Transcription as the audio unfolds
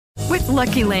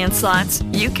Lucky Land Slots,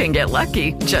 you can get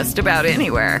lucky just about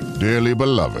anywhere. Dearly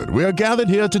beloved, we are gathered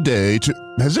here today to...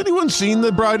 Has anyone seen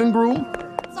the bride and groom?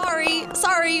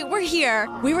 Sorry, we're here.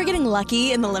 We were getting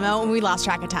lucky in the limo and we lost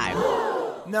track of time.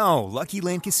 No, Lucky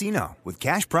Land Casino, with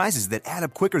cash prizes that add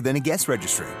up quicker than a guest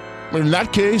registry. In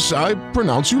that case, I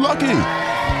pronounce you lucky.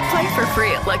 Play for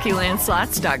free at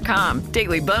LuckyLandSlots.com.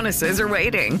 Daily bonuses are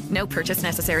waiting. No purchase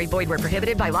necessary. Void where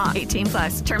prohibited by law.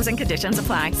 18+. Terms and conditions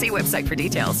apply. See website for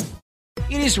details.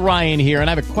 It is Ryan here, and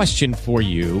I have a question for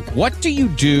you. What do you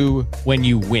do when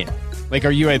you win? Like,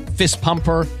 are you a fist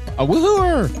pumper, a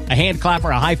woohooer, a hand clapper,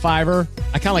 a high fiver?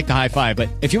 I kind of like the high five, but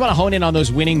if you want to hone in on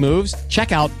those winning moves,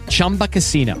 check out Chumba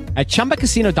Casino. At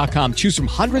ChumbaCasino.com, choose from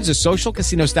hundreds of social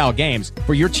casino-style games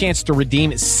for your chance to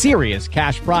redeem serious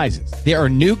cash prizes. There are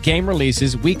new game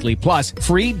releases weekly, plus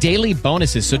free daily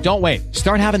bonuses, so don't wait.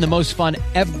 Start having the most fun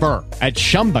ever at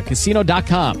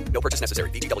ChumbaCasino.com. No purchase necessary.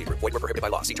 VGW. Void where prohibited by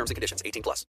law. See terms and conditions.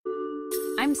 18+.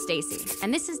 I'm Stacy,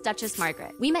 and this is Duchess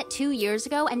Margaret. We met 2 years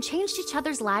ago and changed each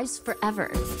other's lives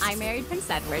forever. I married Prince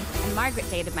Edward, and Margaret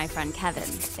dated my friend Kevin.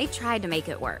 They tried to make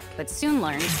it work, but soon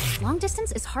learned long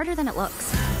distance is harder than it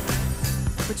looks.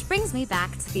 Which brings me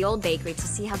back to the old bakery to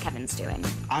see how Kevin's doing.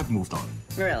 I've moved on.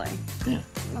 Really? Yeah.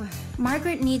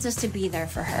 Margaret needs us to be there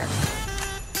for her.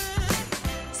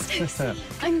 Stacy,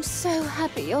 I'm so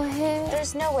happy you're here.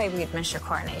 There's no way we'd miss your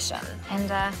coronation. And,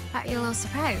 Thought you a little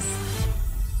surprise.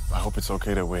 I hope it's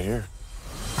okay that we're here.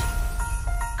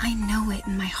 I know it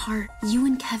in my heart. You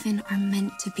and Kevin are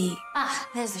meant to be. Ah,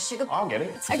 there's the sugar. I'll get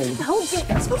it. I told you.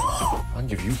 I'll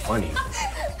give you plenty.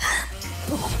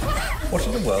 What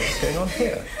in the world is going on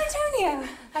here? Antonio,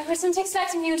 I wasn't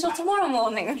expecting you until tomorrow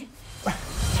morning.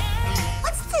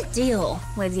 What's the deal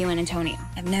with you and Antonio?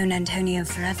 I've known Antonio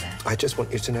forever. I just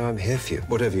want you to know I'm here for you.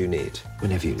 Whatever you need,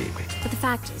 whenever you need me. But the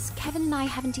fact is, Kevin and I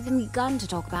haven't even begun to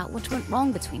talk about what went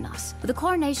wrong between us. With the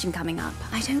coronation coming up,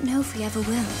 I don't know if we ever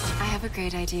will. I have a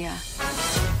great idea.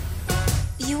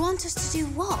 You want us to do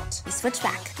what? We switch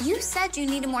back. You said you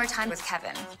needed more time with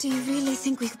Kevin. Do you really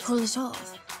think we could pull it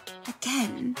off?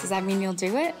 Again? Does that mean you'll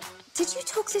do it? Did you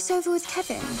talk this over with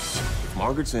Kevin? If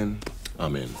Margaret's in,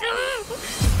 I'm in.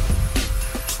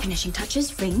 Finishing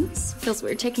touches, rings. Feels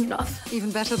weird taking it off.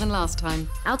 Even better than last time.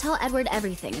 I'll tell Edward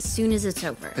everything as soon as it's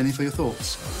over. Any for your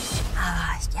thoughts?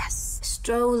 Ah, yes.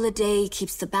 Stroll a day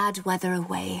keeps the bad weather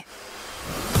away.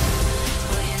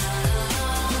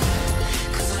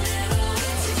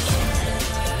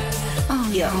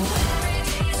 Oh, no.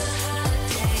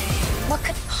 what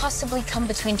could possibly come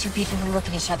between two people who look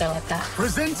at each other like that?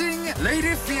 Presenting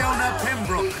Lady Fiona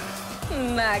Pembroke.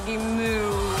 Maggie Moo.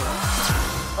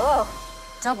 Oh,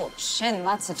 double chin,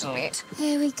 that's a delete.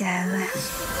 Here we go.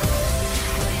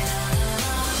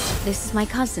 This is my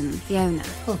cousin, Fiona.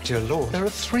 Oh, dear Lord, there are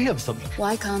 3 of them.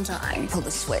 Why can't I pull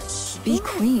the switch? Be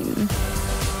queen.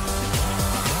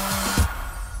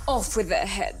 Off with their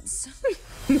heads.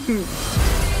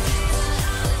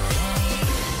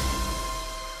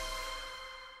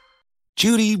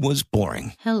 Judy was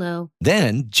boring. Hello.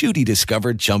 Then Judy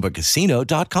discovered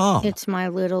ChumbaCasino.com. It's my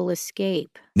little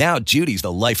escape. Now Judy's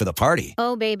the life of the party.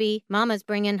 Oh, baby, mama's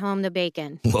bringing home the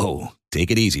bacon. Whoa,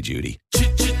 take it easy, Judy.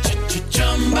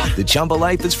 The Chumba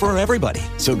life is for everybody.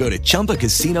 So go to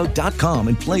ChumbaCasino.com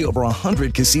and play over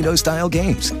 100 casino-style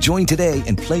games. Join today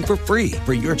and play for free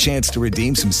for your chance to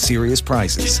redeem some serious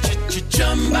prizes.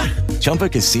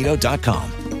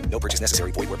 ChumbaCasino.com. No purchase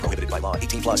necessary. Void where prohibited by law.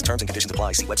 18 plus terms and conditions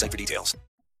apply. See website for details.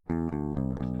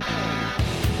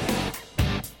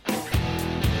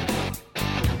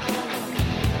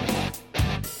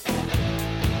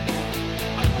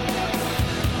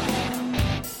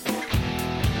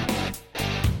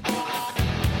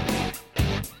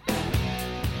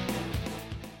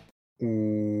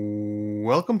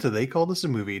 Welcome to They Call This a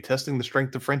Movie, testing the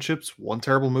strength of friendships one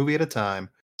terrible movie at a time.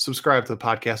 Subscribe to the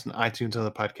podcast on iTunes and other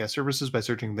podcast services by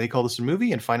searching They Call This a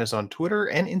Movie, and find us on Twitter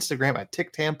and Instagram at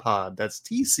TicTamPod. That's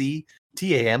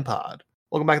TCTAM Pod.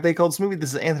 Welcome back to They Call This a Movie.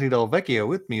 This is Anthony Del Vecchio.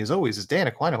 With me, as always, is Dan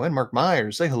Aquino and Mark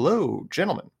Myers. Say hello,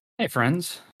 gentlemen. Hey,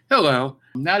 friends. Hello.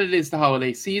 Now that it is the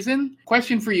holiday season,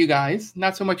 question for you guys.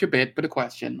 Not so much a bit, but a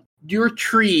question. Your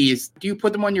trees, do you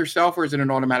put them on yourself, or is it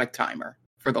an automatic timer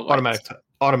for the lights?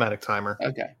 Automatic timer.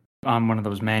 Okay. I'm one of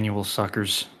those manual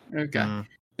suckers. Okay.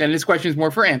 Then this question is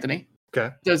more for Anthony.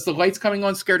 Okay. Does the lights coming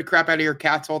on scare the crap out of your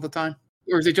cats all the time?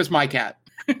 Or is it just my cat?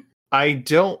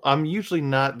 I'm usually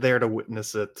not there to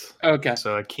witness it. Okay.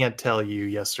 So I can't tell you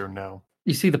yes or no.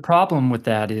 You see, the problem with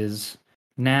that is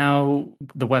now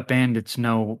the wet bandits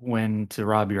know when to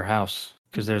rob your house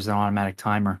because there's an automatic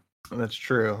timer. That's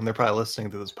true. And they're probably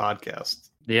listening to this podcast.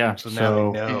 Yeah. So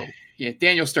now they know. Yeah,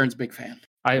 Daniel Stern's a big fan.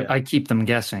 I keep them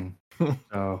guessing.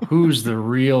 So who's the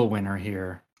real winner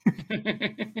here?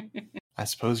 I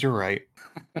suppose you're right.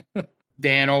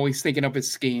 Dan always thinking up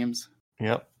his schemes.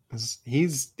 Yep.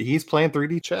 He's playing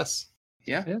 3D chess.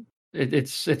 Yeah.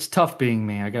 It's tough being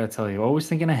me, I gotta tell you. Always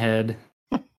thinking ahead.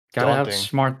 Gotta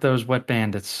outsmart those wet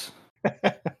bandits.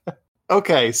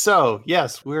 Okay, so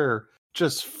yes, we're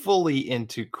just fully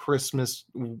into Christmas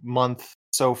month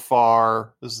so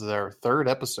far. This is our third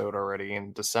episode already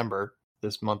in December.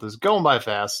 This month is going by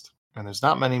fast, and there's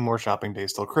not many more shopping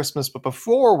days till Christmas. But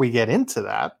before we get into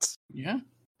that,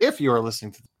 if you are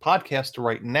listening to the podcast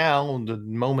right now, the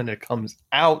moment it comes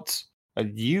out,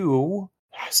 you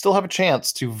still have a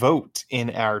chance to vote in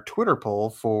our Twitter poll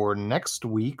for next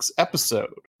week's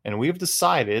episode. And we've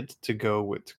decided to go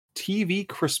with TV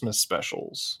Christmas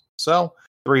specials. So,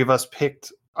 3 of us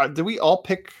picked. Did we all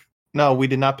pick? No, we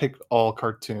did not pick all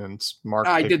cartoons. Mark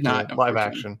I picked did not, live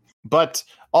action. But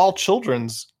all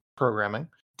children's programming.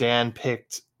 Dan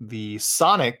picked the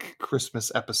Sonic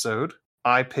Christmas episode.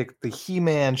 I picked the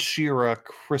He-Man She-Ra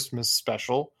Christmas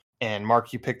special. And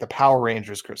Mark, you picked the Power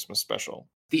Rangers Christmas special.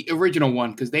 The original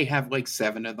one, because they have like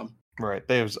 7 of them. Right.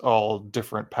 There's all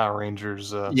different Power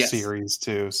Rangers series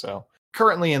too. So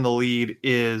currently in the lead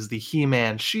is the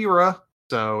He-Man She-Ra.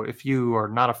 So if you are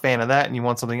not a fan of that and you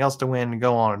want something else to win,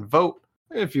 go on and vote.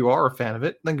 If you are a fan of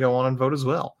it, then go on and vote as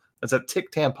well. That's at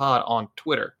TickTamPod on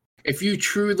Twitter. If you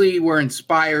truly were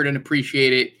inspired and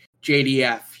appreciated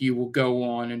JDF, you will go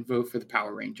on and vote for the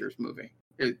Power Rangers movie.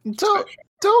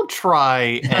 Don't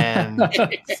try and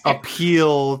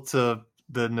appeal to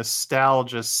the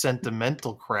nostalgia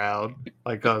sentimental crowd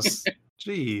like us.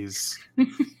 Jeez.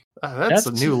 That's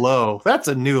a new low. That's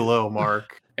a new low,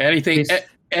 Mark. Anything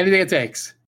it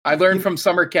takes. I learned from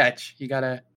Summer Catch. You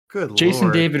gotta. Good Jason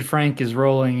Lord. David Frank is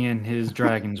rolling in his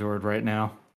Dragon Zord right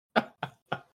now.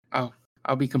 Oh,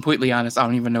 I'll be completely honest. I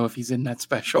don't even know if he's in that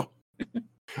special.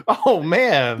 Oh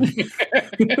man.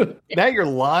 Now you're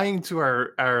lying to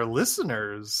our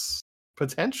listeners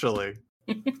potentially.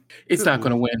 It's not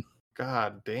going to win.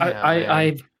 God damn.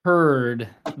 I've heard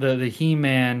the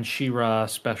He-Man She-Ra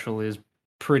special is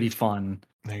pretty fun.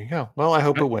 There you go. Well, I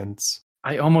hope it wins.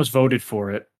 I almost voted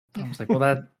for it. I was like,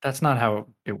 well, that's not how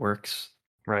it works.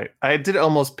 Right. I did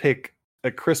almost pick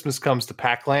A Christmas Comes to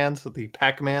Pac-Land, the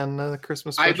Pac-Man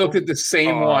Christmas special. I looked at the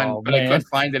same one, but I couldn't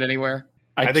find it anywhere.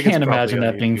 I can't imagine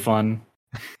that being fun.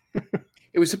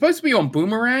 It was supposed to be on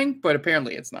Boomerang, but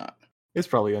apparently it's not. It's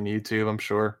probably on YouTube, I'm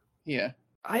sure. Yeah.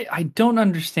 I don't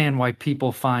understand why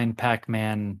people find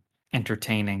Pac-Man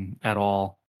entertaining at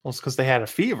all. Well, it's because they had a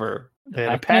fever. They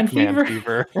had Pac-Man a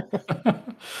Pac-Man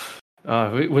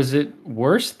fever. Was it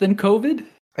worse than COVID?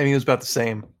 I mean, it was about the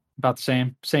same. About the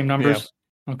same? Same numbers?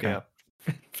 Yeah. Okay.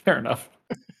 Yeah. Fair enough.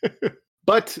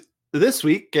 But this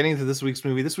week, getting into this week's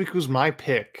movie, this week was my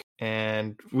pick.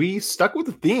 And we stuck with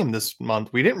the theme this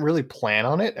month. We didn't really plan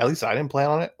on it. At least I didn't plan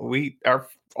on it.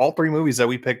 All 3 movies that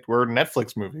we picked were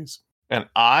Netflix movies. And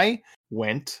I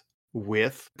went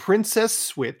with Princess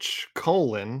Switch,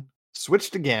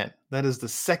 Switched Again. That is the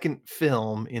second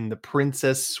film in the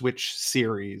Princess Switch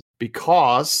series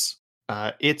because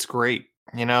it's great.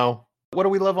 You know, what do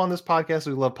we love on this podcast?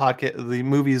 We love the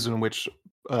movies in which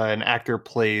an actor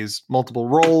plays multiple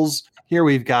roles. Here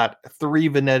we've got 3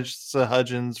 Vanessa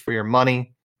Hudgens for your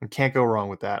money. You can't go wrong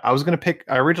with that. I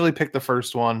originally picked the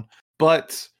first one,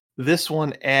 but this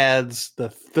one adds the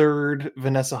 3rd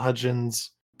Vanessa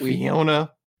Hudgens,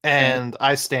 Fiona, and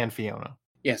I stand Fiona.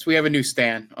 Yes, we have a new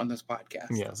stan on this podcast.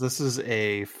 Yes, this is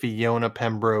a Fiona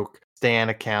Pembroke stan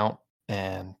account.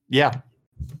 And yeah,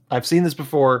 I've seen this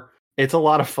before. It's a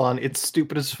lot of fun. It's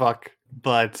stupid as fuck.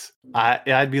 But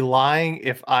I'd be lying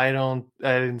if I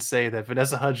didn't say that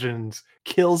Vanessa Hudgens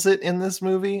kills it in this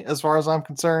movie, as far as I'm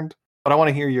concerned. But I want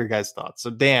to hear your guys' thoughts. So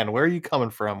Dan, where are you coming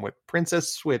from with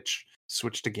Princess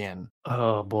Switched Again?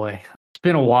 Oh boy, it's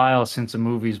been a while since a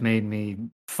movie's made me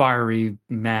fiery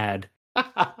mad.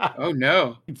 Oh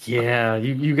no! Yeah,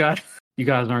 you guys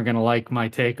aren't gonna like my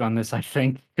take on this, I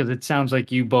think, because it sounds like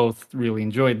you both really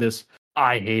enjoyed this.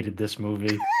 I hated this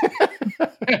movie.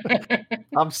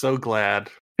 I'm so glad.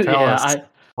 Tell us,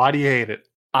 why do you hate it?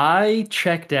 I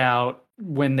checked out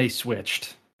when they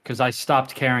switched because I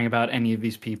stopped caring about any of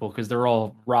these people because they're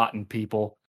all rotten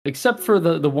people, except for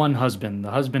the one husband,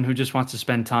 the husband who just wants to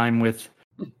spend time with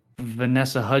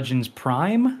Vanessa Hudgens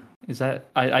Prime. Is that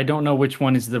I don't know which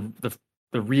one is the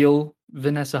real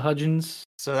Vanessa Hudgens.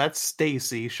 So that's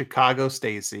Stacy, Chicago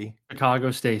Stacy.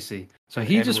 So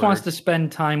he just wants to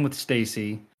spend time with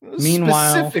Stacy.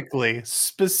 Meanwhile,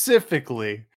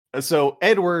 specifically. So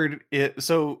Edward,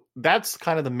 so that's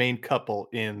kind of the main couple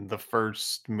in the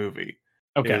first movie.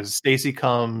 Okay. Stacy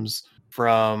comes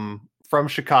from from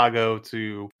Chicago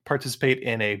to participate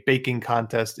in a baking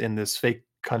contest in this fake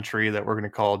country that we're going to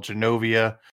call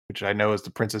Genovia, which I know is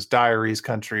the Princess Diaries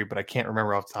country, but I can't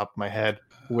remember off the top of my head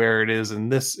where it is in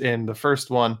the first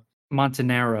one.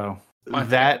 Montenegro.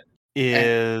 That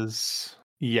is,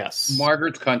 yes.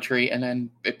 Margaret's country, and then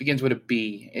it begins with a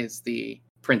B, is the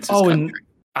Princess country.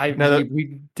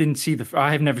 We didn't see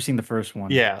I have never seen the first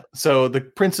one. Yeah, so the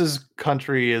Princess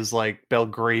country is like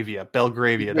Belgravia.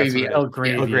 That's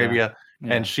Belgravia.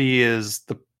 Yeah. And she is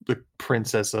the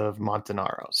Princess of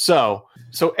Montenegro. So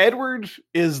Edward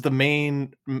is the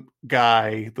main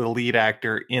guy, the lead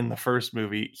actor in the first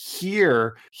movie.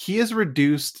 Here, he is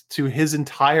reduced to his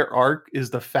entire arc is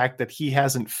the fact that he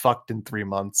hasn't fucked in 3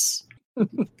 months.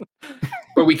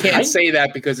 But we can't say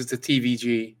that because it's a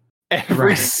TVG.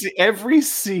 Every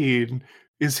scene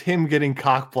is him getting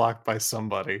cock blocked by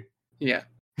somebody. Yeah.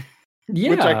 Yeah.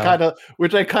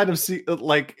 Which I kind of see,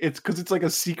 like, it's because it's like a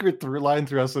secret through line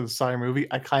throughout the entire movie.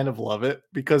 I kind of love it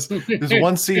because there's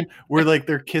one scene where like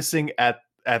they're kissing at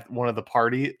one of the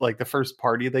party, like the first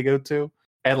party they go to,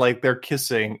 and like they're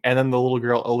kissing, and then the little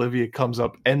girl Olivia comes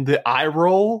up, and the eye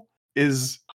roll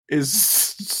is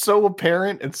so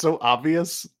apparent and so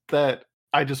obvious that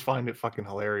I just find it fucking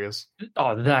hilarious.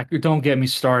 Oh, don't get me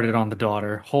started on the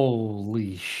daughter.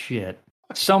 Holy shit.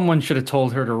 Someone should have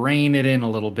told her to rein it in a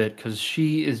little bit because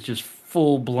she is just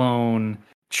full blown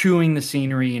chewing the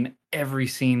scenery in every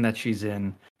scene that she's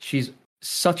in. She's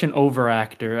such an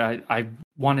overactor. I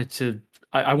wanted to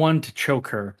choke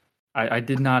her. I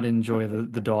did not enjoy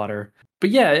the daughter. But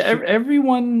yeah,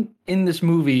 everyone in this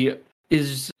movie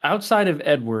is, outside of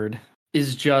Edward,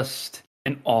 is just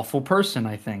an awful person,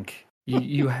 I think.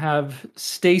 You have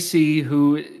Stacy,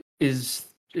 who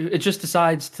it just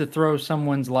decides to throw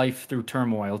someone's life through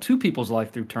turmoil, two people's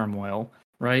life through turmoil,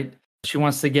 right? She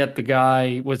wants to get the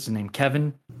guy, what's his name,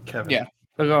 Kevin? Yeah.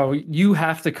 Like, oh, you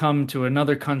have to come to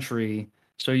another country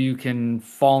so you can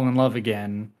fall in love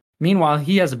again. Meanwhile,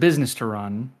 he has a business to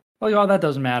run. Like, oh, that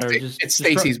doesn't matter. It's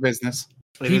Stacy's business.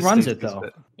 He runs it, though.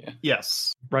 Yeah.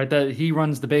 Yes. Right, that he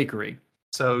runs the bakery.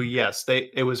 So yes,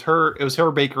 it was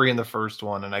her bakery in the first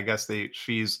one, and I guess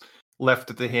she's left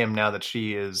it to him now that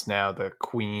she is now the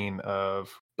queen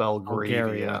of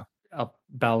Belgravia.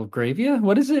 Belgravia?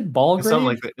 What is it? Belgravia? Something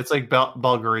like that. It's like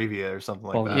Belgravia or something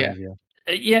like that.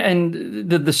 Yeah, and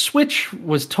the switch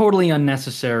was totally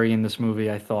unnecessary in this movie,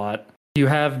 I thought. You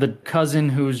have the cousin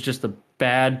who's just a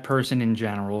bad person in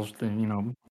general,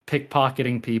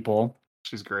 pickpocketing people.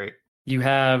 She's great. You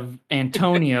have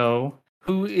Antonio,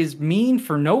 who is mean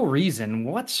for no reason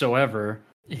whatsoever.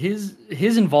 His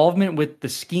involvement with the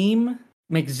scheme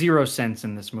makes zero sense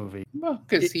in this movie. Well,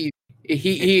 because he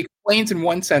explains in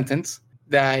one sentence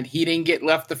that he didn't get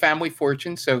left the family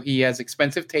fortune, so he has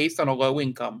expensive taste on a low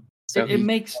income. So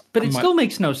it still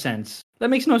makes no sense. That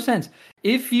makes no sense.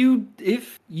 If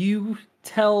you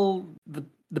tell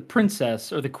the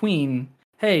princess or the queen,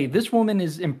 hey, this woman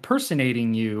is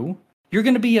impersonating you, you're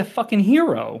going to be a fucking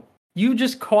hero. You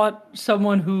just caught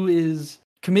someone who is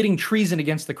committing treason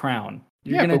against the crown.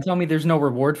 You're going to tell me there's no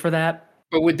reward for that?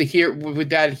 But would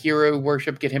that hero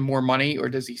worship get him more money, or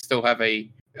does he still have a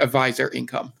advisor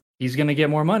income? He's going to get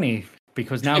more money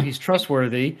because now he's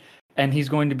trustworthy, and he's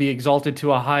going to be exalted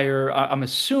to a higher, I'm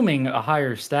assuming, a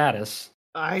higher status.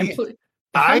 But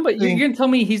you're going to tell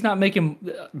me he's not making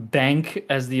bank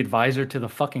as the advisor to the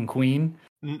fucking queen?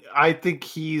 I think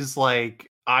he's like,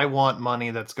 I want money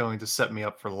that's going to set me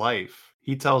up for life.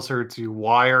 He tells her to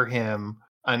wire him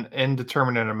an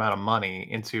indeterminate amount of money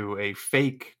into a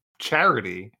fake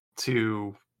charity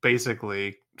to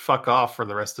basically fuck off for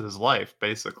the rest of his life,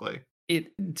 basically.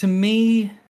 To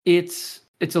me, it's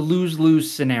a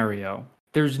lose-lose scenario.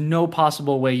 There's no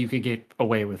possible way you could get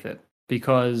away with it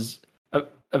because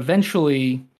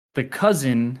eventually the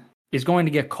cousin is going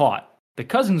to get caught. The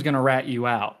cousin's going to rat you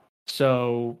out.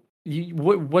 So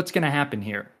what's going to happen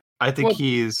here? I think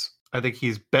he's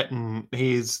betting.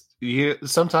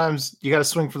 Sometimes you got to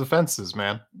swing for the fences,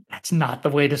 man. That's not the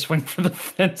way to swing for the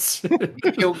fence.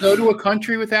 He'll go to a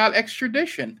country without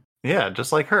extradition. Yeah,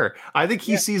 just like her. I think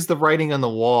he sees the writing on the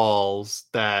walls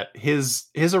that his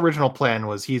original plan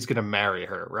was he's going to marry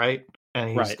her, right? And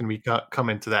he's going to be come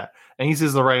into that. And he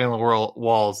sees the writing on the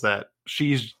walls that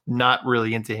she's not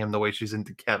really into him the way she's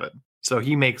into Kevin. So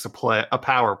he makes a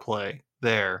power play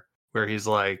there where he's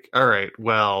like, all right,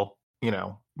 well,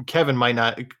 Kevin might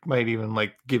even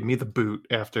like give me the boot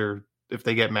if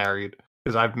they get married,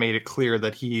 because I've made it clear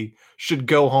that he should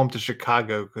go home to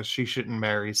Chicago because she shouldn't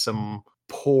marry some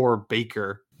poor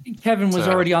baker. Kevin was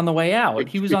already on the way out.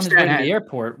 He was on his way to the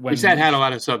airport. Which that had a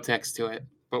lot of subtext to it,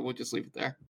 but we'll just leave it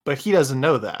there. But he doesn't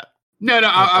know that. No,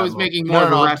 I was making more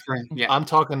of a reference. Yeah, I'm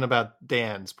talking about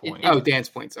Dan's point. Dan's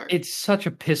point. Sorry. It's such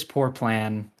a piss poor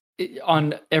plan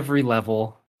on every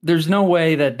level. There's no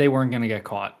way that they weren't going to get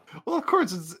caught. Well, of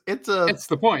course, it's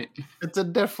the point. It's a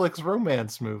Netflix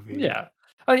romance movie. Yeah.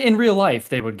 In real life,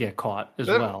 they would get caught as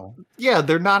well. Yeah,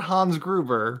 they're not Hans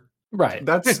Gruber. Right.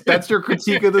 That's your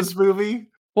critique of this movie?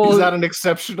 Well, is that an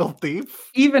exceptional thief?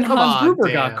 Even Hans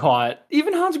Gruber got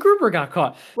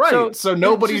caught. Right. So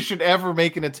nobody should ever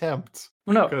make an attempt.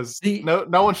 No, because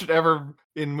no one should ever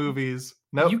in movies.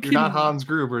 No, you're not Hans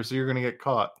Gruber, so you're going to get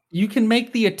caught. You can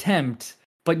make the attempt,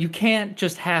 but you can't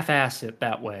just half-ass it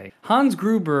that way. Hans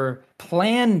Gruber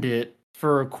planned it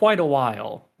for quite a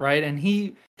while, right? And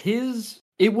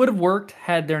it would have worked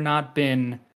had there not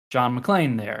been John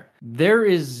McClane there. There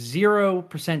is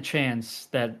 0% chance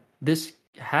that this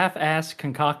half-ass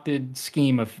concocted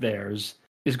scheme of theirs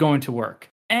is going to work.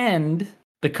 And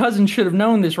the cousins should have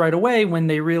known this right away when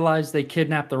they realized they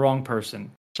kidnapped the wrong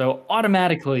person. So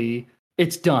automatically,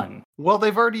 it's done. Well,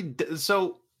 they've already...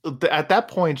 So at that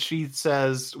point, she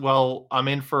says, well, I'm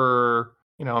in for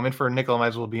a nickel, I might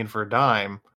as well be in for a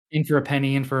dime. In for a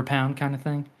penny, in for a pound kind of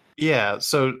thing? Yeah,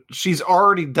 so they've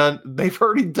already done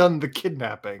the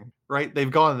kidnapping, right?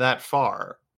 They've gone that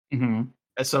far. Mm-hmm.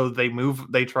 And so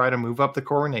they try to move up the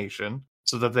coronation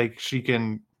so that she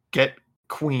can get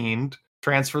queened,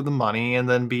 transfer the money, and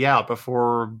then be out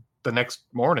before the next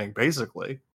morning,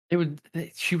 basically.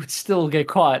 She would still get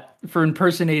caught for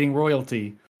impersonating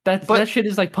royalty. That shit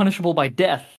is like punishable by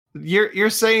death. You're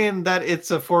saying that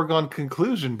it's a foregone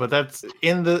conclusion, but that's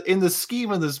in the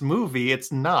scheme of this movie,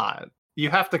 it's not. You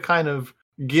have to kind of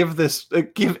give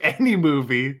any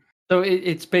movie. So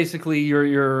it's basically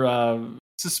your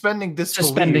suspending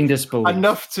disbelief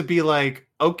enough to be like,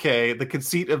 okay, the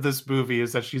conceit of this movie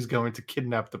is that she's going to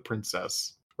kidnap the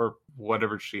princess or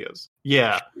whatever she is.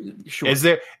 Yeah. Sure.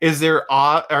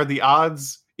 Are the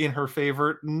odds in her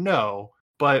favor? No.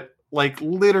 But like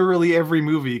literally every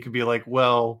movie you could be like,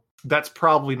 well, that's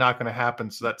probably not going to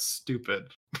happen, so that's stupid.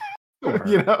 Sure.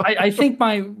 You know? I think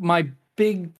my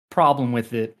big problem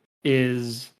with it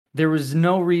is there was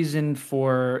no reason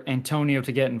for Antonio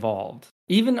to get involved.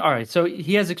 So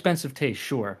he has expensive taste,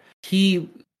 sure. He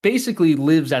basically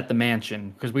lives at the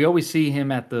mansion because we always see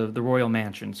him at the royal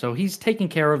mansion. So he's taken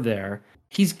care of there.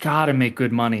 He's got to make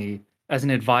good money as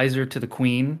an advisor to the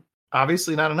queen.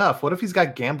 Obviously not enough. What if he's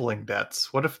got gambling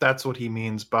debts? What if that's what he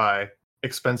means by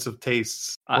expensive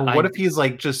tastes? Or what if he's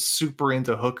like just super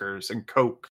into hookers and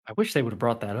coke? I wish they would have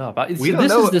brought that up. This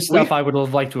is the stuff I would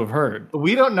have liked to have heard.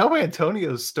 We don't know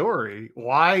Antonio's story.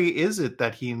 Why is it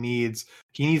that he needs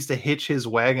to hitch his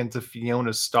wagon to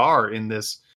Fiona Starr in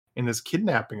this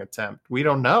kidnapping attempt? We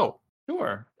don't know.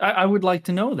 Sure. I would like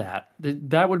to know that.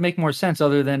 That would make more sense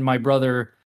other than my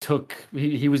brother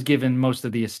he was given most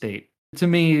of the estate. To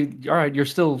me, all right, you're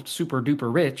still super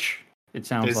duper rich, it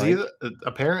sounds like. Is he?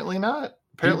 Apparently not.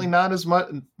 Apparently not as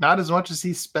much as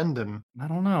he's spending. I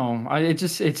don't know.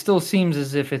 It still seems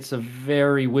as if it's a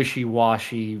very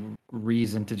wishy-washy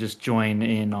reason to just join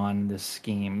in on this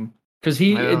scheme. Because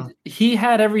he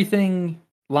had everything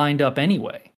lined up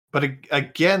anyway. But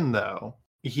again, though,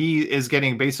 he is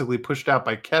getting basically pushed out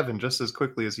by Kevin just as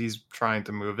quickly as he's trying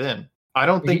to move in. I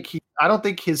don't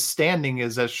think his standing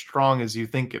is as strong as you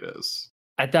think it is.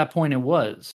 At that point, it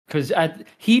was. Because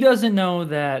he doesn't know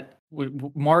that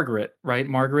Margaret, right?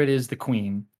 Margaret is the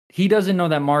queen. He doesn't know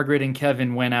that Margaret and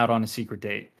Kevin went out on a secret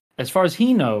date. As far as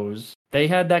he knows, they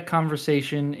had that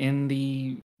conversation in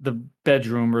the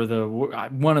bedroom or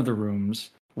one of the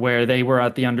rooms where they were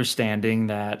at the understanding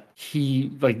that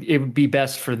it would be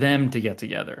best for them to get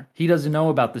together. He doesn't know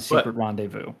about the secret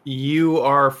rendezvous. You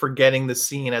are forgetting the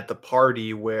scene at the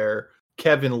party where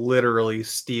Kevin literally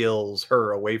steals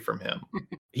her away from him.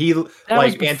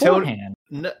 Was beforehand.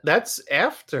 That's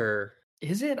after.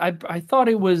 Is it? I thought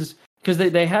it was because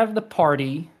they have the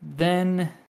party, then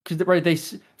because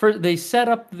they set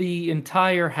up the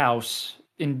entire house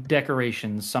in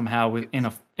decorations somehow in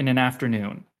an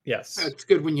afternoon. Yes, that's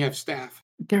good when you have staff.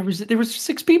 There was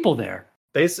 6 people there.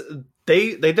 They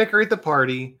decorate the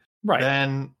party. Right.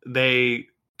 Then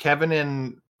Kevin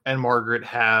and Margaret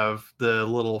have the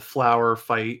little flower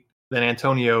fight. Then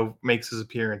Antonio makes his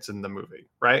appearance in the movie.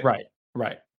 Right.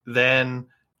 Right. Then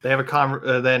they have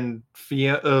then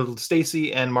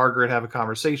Stacy and Margaret have a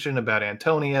conversation about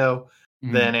Antonio.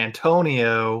 Mm-hmm. Then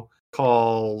Antonio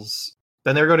calls.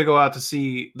 Then they're going to go out to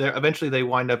see. Eventually, they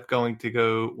wind up want to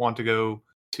go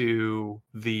to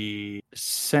the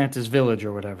Santa's Village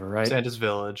or whatever, right? Santa's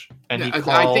Village, and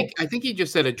I think he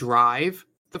just said a drive.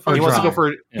 He wants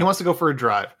to go for a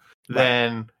drive. Right.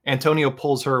 Then Antonio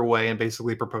pulls her away and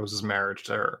basically proposes marriage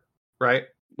to her. Right?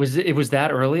 It was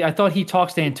that early? I thought he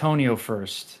talks to Antonio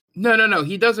first. No.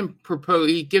 He doesn't propose.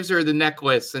 He gives her the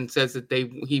necklace and says that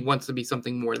he wants to be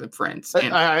something more than friends.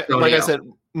 Like I said,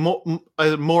 more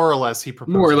or less he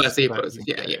proposes. More or less he proposes.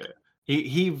 Yeah.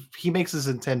 He makes his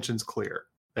intentions clear.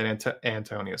 That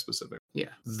Antonio specifically. Yeah.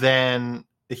 Then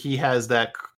he has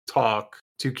that talk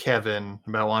to Kevin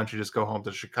about why don't you just go home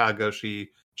to Chicago? She's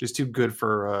too good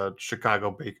for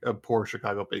a poor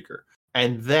Chicago baker.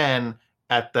 And then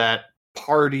at that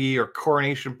party or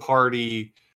coronation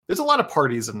party, there's a lot of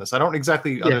parties in this. I don't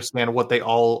exactly understand what they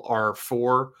all are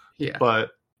for,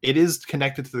 but it is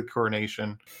connected to the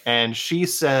coronation. And she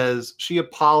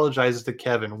apologizes to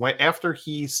Kevin after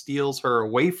he steals her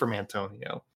away from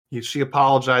Antonio. She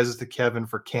apologizes to Kevin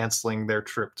for canceling their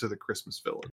trip to the Christmas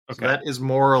village. Okay. So that is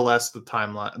more or less the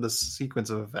timeline, the sequence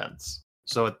of events.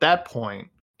 So at that point,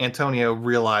 Antonio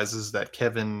realizes that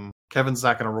Kevin's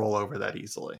not going to roll over that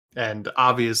easily. And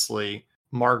obviously,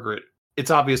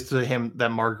 it's obvious to him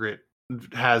that Margaret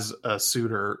has a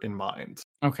suitor in mind.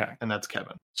 Okay. And that's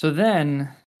Kevin. So then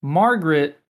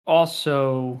Margaret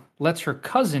also lets her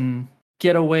cousin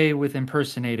get away with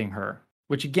impersonating her,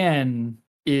 which again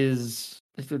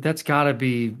that's got to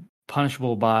be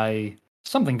punishable by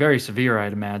something very severe,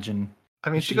 I'd imagine. I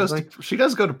mean, she does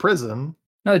go to prison.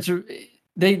 No,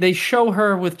 they show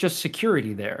her with just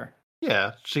security there.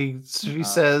 Yeah, she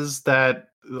says that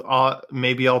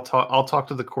maybe I'll talk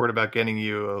to the court about getting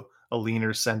you a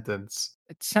leaner sentence.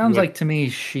 It sounds like to me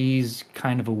she's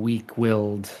kind of a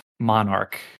weak-willed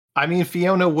monarch. I mean,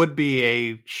 Fiona would be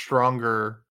a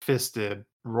stronger-fisted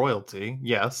royalty.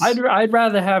 Yes, I'd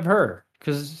rather have her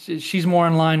because she's more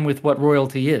in line with what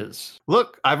royalty is.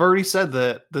 Look, I've already said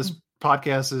that this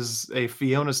podcast is a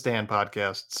Fiona Stan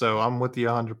podcast, so I'm with you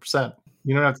 100%.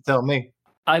 You don't have to tell me.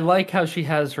 I like how she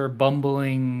has her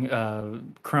bumbling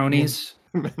cronies.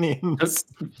 Minions.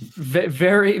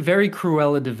 Very, very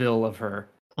Cruella de Vil of her.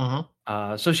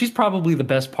 Uh-huh. So she's probably the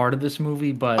best part of this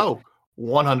movie, but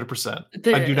 100%.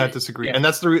 I do not disagree, and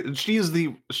that's she's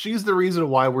the reason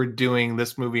why we're doing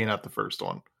this movie and not the first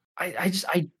one.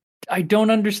 I don't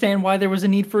understand why there was a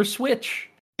need for a switch.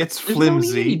 It's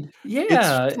flimsy. No,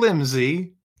 it's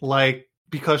flimsy,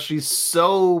 because she's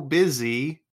so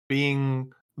busy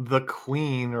being the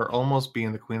queen, or almost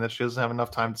being the queen, that she doesn't have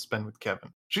enough time to spend with Kevin.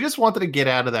 She just wanted to get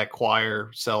out of that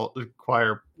choir.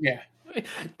 Yeah,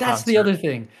 that's the other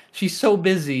thing. She's so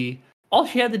busy. All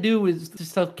she had to do was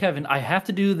just tell Kevin, I have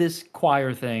to do this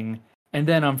choir thing, and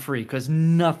then I'm free, because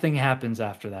nothing happens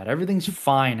after that. Everything's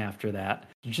fine after that.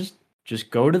 Just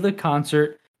go to the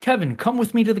concert. Kevin, come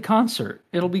with me to the concert.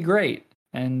 It'll be great.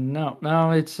 And no,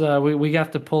 it's we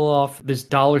have to pull off this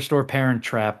dollar store Parent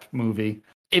Trap movie.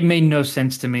 It made no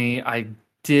sense to me. I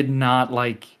did not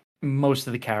like most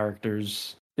of the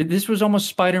characters. This was almost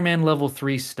Spider-Man level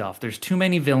 3 stuff. There's too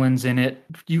many villains in it.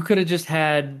 You could have just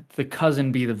had the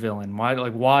cousin be the villain.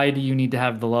 Why do you need to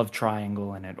have the love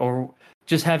triangle in it? Or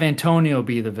just have Antonio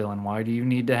be the villain. Why do you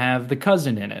need to have the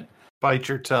cousin in it? Bite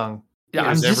your tongue. Yeah,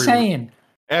 I'm just saying.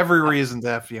 Every reason to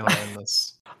have Fiona in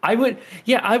this. I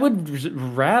would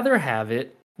rather have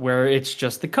it where it's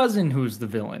just the cousin who's the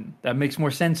villain. That makes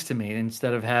more sense to me,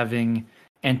 instead of having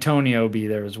Antonio be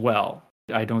there as well.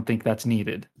 I don't think that's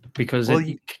needed, because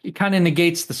it kind of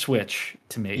negates the switch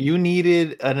to me. You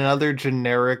needed another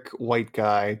generic white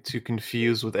guy to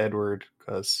confuse with Edward,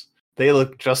 because they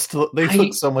look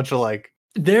so much alike.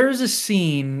 There's a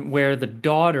scene where the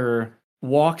daughter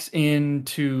walks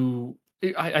into,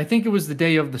 I think it was the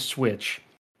day of the switch.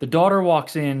 The daughter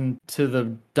walks into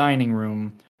the dining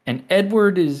room, and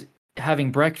Edward is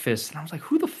having breakfast, and I was like,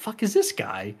 "Who the fuck is this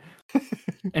guy?"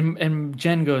 and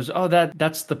Jen goes, "Oh,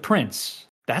 that's the prince.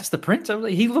 That's the prince." I was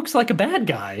like, he looks like a bad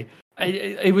guy.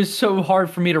 It was so hard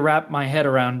for me to wrap my head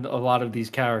around a lot of these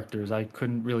characters. I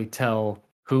couldn't really tell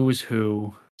who was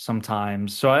who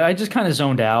sometimes, so I just kind of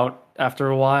zoned out after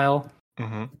a while.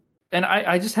 Mm-hmm. And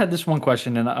I just had this one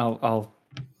question, and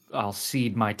I'll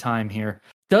cede my time here.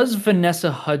 Does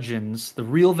Vanessa Hudgens, the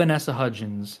real Vanessa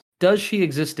Hudgens, does she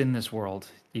exist in this world,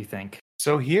 do you think?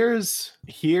 So here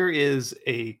is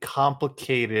a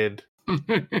complicated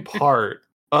part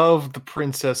of the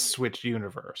Princess Switch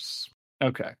universe.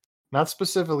 Okay. Not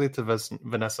specifically to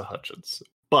Vanessa Hudgens,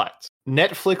 but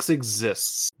Netflix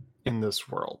exists in this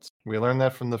world. We learned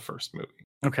that from the first movie.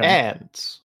 Okay. And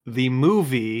the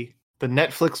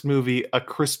Netflix movie, A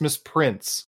Christmas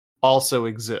Prince, also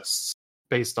exists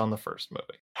based on the first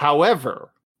movie.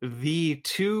 However, the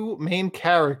two main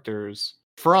characters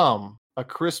from A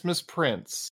Christmas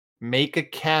Prince make a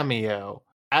cameo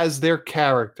as their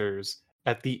characters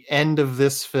at the end of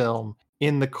this film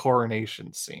in the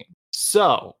coronation scene.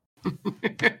 So,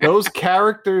 Those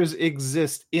characters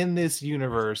exist in this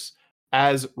universe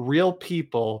as real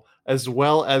people, as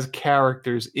well as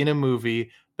characters in a movie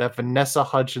that Vanessa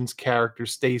Hudgens' character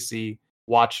Stacy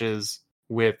watches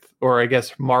with, or I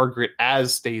guess Margaret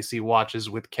as Stacy watches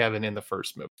with Kevin in the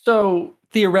first movie. So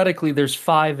theoretically, there's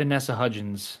 5 Vanessa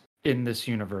Hudgens in this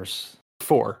universe.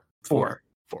 4.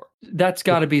 That's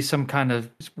got to be some kind of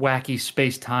wacky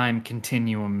space-time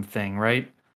continuum thing,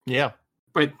 right? Yeah.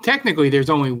 But technically, there's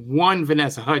only one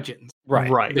Vanessa Hudgens.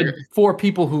 Right. And 4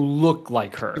 people who look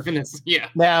like her. Vanessa, yeah.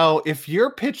 Now, if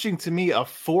you're pitching to me a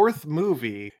 4th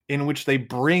movie in which they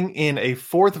bring in a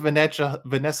 4th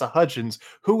Vanessa Hudgens,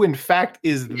 who in fact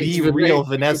is the real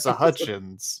Vanessa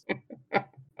Hudgens,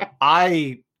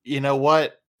 you know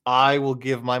what? I will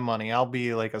give my money. I'll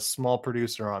be like a small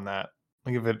producer on that.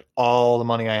 I'll give it all the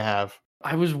money I have.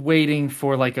 I was waiting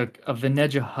for like a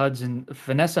Vanessa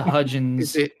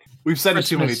Hudgens. We've said it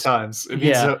too many times.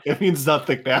 It means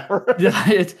nothing now.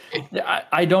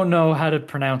 I don't know how to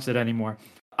pronounce it anymore.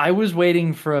 I was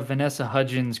waiting for a Vanessa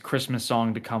Hudgens Christmas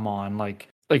song to come on, like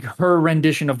her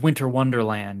rendition of Winter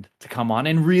Wonderland to come on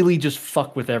and really just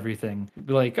fuck with everything.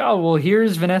 Be like, oh, well,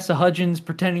 here's Vanessa Hudgens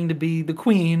pretending to be the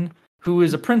queen, who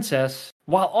is a princess,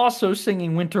 while also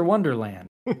singing Winter Wonderland.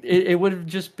 It would have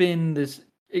just been this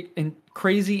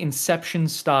crazy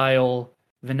Inception-style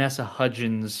Vanessa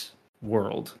Hudgens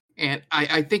world. And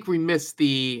I think we missed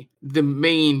the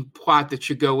main plot that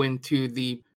should go into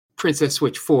the Princess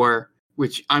Switch 4,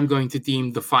 which I'm going to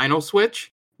deem the final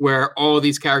switch, where all of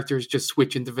these characters just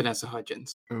switch into Vanessa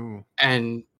Hudgens. Ooh.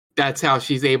 And that's how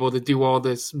she's able to do all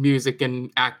this music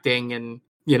and acting and,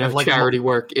 like charity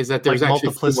work, is that there's like actually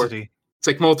multiplicity. It's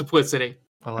like multiplicity.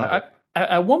 I love it.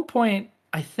 At one point,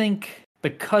 I think the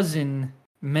cousin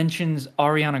mentions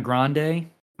Ariana Grande.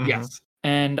 Yes.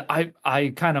 And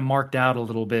I kind of marked out a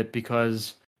little bit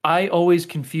because I always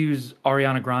confuse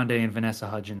Ariana Grande and Vanessa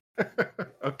Hudgens.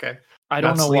 Okay. I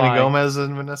don't know Selena why. Gomez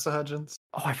and Vanessa Hudgens?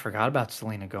 Oh, I forgot about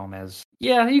Selena Gomez.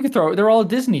 Yeah, you could throw. They're all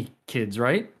Disney kids,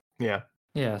 right? Yeah.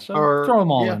 Yeah, so throw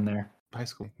them all in there. High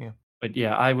school, yeah. But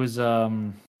yeah, I was, I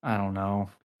don't know.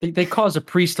 They cause a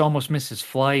priest to almost miss his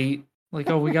flight. Like,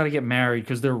 oh, we got to get married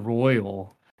because they're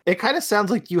royal. It kind of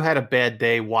sounds like you had a bad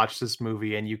day, watched this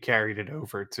movie, and you carried it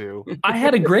over too. I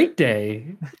had a great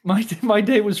day. My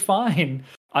day was fine.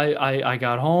 I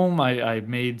got home. I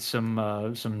made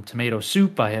some tomato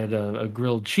soup. I had a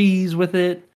grilled cheese with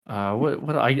it.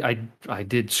 I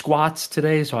did squats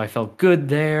today, so I felt good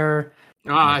there.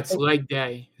 It's leg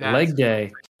day. Leg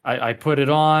day. I put it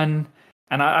on,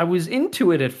 and I was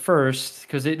into it at first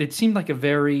because it seemed like a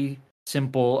very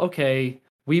simple, okay,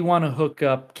 we want to hook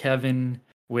up Kevin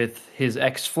with his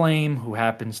ex-flame, who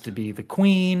happens to be the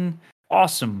queen.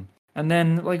 Awesome. And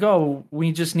then, like, oh,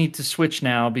 we just need to switch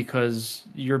now because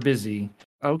you're busy.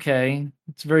 Okay,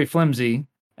 it's very flimsy.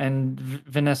 And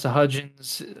Vanessa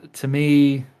Hudgens, to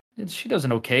me, she does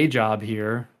an okay job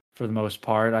here for the most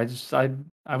part. I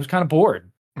was kind of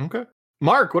bored. Okay.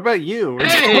 Mark, what about you?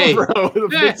 Hey! The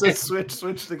Princess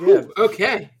switched again.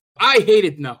 Okay. I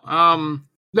hated No,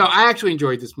 I actually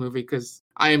enjoyed this movie because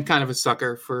I am kind of a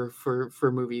sucker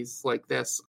for movies like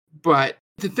this. But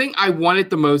the thing I wanted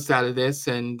the most out of this,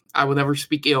 and I will never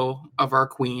speak ill of our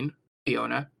queen,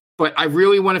 Fiona, but I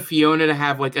really wanted Fiona to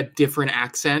have like a different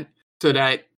accent so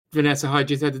that Vanessa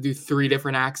Hudgens had to do 3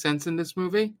 different accents in this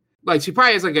movie. Like she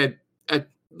probably has like a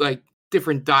like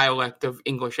different dialect of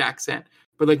English accent,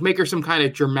 but like make her some kind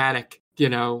of dramatic,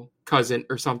 cousin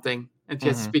or something, and she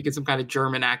has to speak in some kind of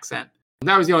German accent.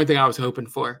 That was the only thing I was hoping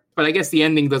for. But I guess the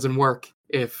ending doesn't work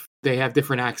if they have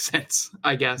different accents,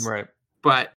 I guess. Right.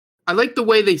 But I like the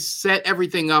way they set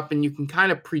everything up, and you can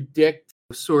kind of predict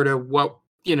sort of what,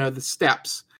 the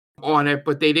steps on it.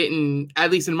 But they didn't, at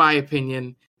least in my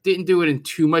opinion, didn't do it in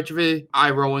too much of an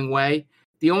eye-rolling way.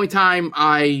 The only time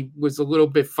I was a little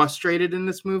bit frustrated in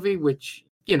this movie, which,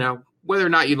 whether or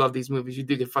not you love these movies, you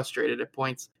do get frustrated at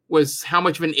points, was how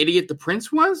much of an idiot the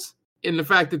prince was. In the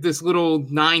fact that this little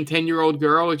 9-10-year-old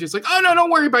girl is just like, oh, no, don't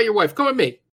worry about your wife. Come with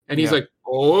me. And he's like,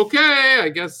 okay, I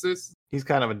guess this. He's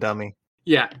kind of a dummy.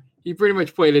 Yeah, he pretty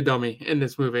much played a dummy in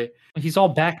this movie. He's all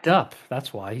backed up.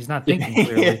 That's why. He's not thinking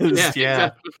clearly. Yeah.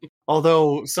 Exactly.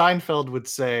 Although Seinfeld would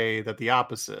say that the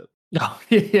opposite. No,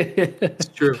 it's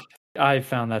true. I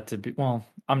found that to be, well,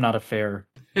 I'm not a fair.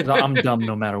 I'm dumb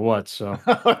no matter what, so.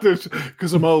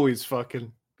 Because I'm always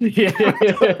fucking. Yeah.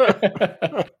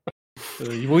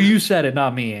 Well, you said it,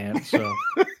 not me, Ant. So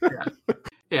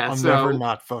yeah. I'm never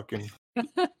not fucking.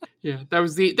 Yeah, that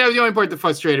was the only part that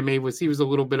frustrated me, was he was a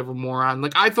little bit of a moron.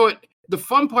 Like I thought the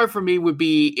fun part for me would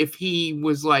be if he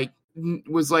was like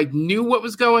knew what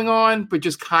was going on, but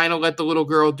just kind of let the little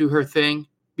girl do her thing,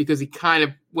 because he kind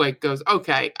of like goes,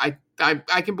 okay,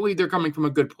 I can believe they're coming from a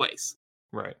good place.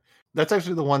 Right. That's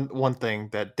actually the one thing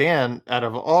that Dan, out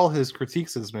of all his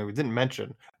critiques of this movie, didn't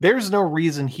mention. There's no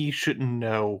reason he shouldn't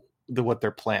know what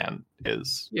their plan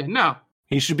is. Yeah, no.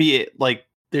 He should be like,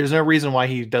 there's no reason why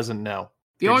he doesn't know.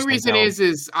 The only reason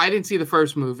is I didn't see the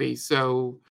first movie,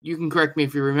 so you can correct me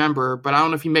if you remember, but I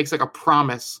don't know if he makes like a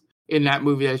promise in that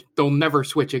movie that they'll never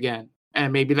switch again.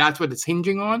 And maybe that's what it's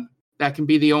hinging on. That can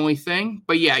be the only thing.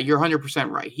 But yeah, you're 100%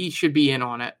 right. He should be in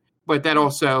on it. But that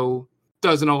also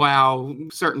doesn't allow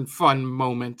certain fun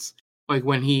moments, like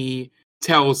when he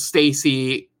tells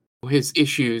Stacy his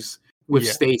issues with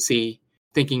Stacy,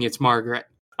 thinking it's Margaret.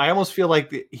 I almost feel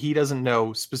like he doesn't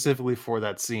know specifically for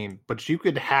that scene, but you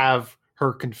could have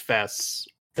her confess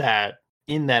that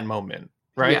in that moment,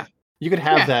 right? Yeah. You could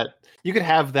have that. You could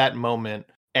have that moment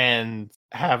and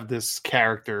have this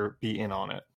character be in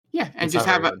on it. Yeah, and just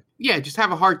have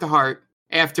a heart-to-heart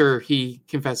after he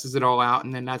confesses it all out,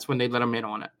 and then that's when they let him in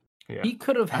on it. Yeah. He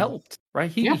could have helped, right?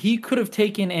 He could have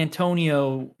taken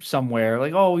Antonio somewhere,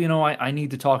 like, oh, I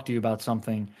need to talk to you about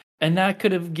something, and that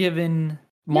could have given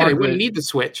Margaret. Yeah, they wouldn't need the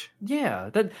switch. Yeah,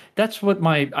 that's what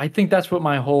I think that's what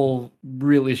my whole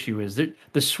real issue is.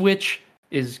 The switch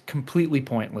is completely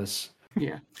pointless.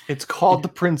 Yeah, it's called the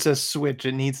Princess Switch.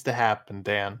 It needs to happen,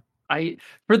 Dan.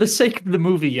 For the sake of the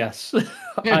movie, yes.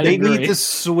 They need to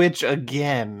switch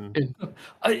again.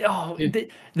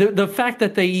 The fact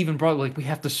that they even brought we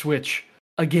have to switch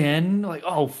again,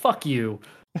 oh, fuck you.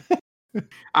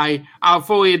 I'll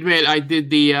fully admit I did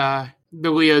the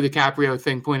Leo DiCaprio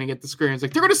thing, pointing at the screen. It's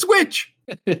like, they're gonna switch.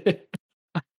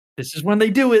 This is when they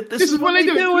do it. This is when they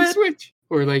do it. Switch.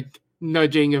 Or like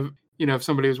nudging of if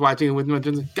somebody was watching it with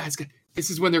nudging, like, guys, this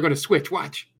is when they're gonna switch.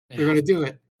 Watch, they're gonna do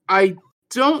it. I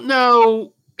don't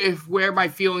know where my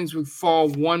feelings would fall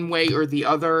one way or the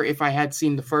other if I had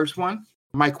seen the first one.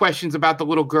 My questions about the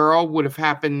little girl would have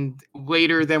happened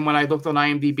later than when I looked on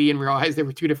IMDb and realized there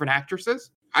were two different actresses.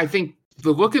 I think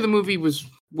the look of the movie was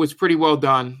pretty well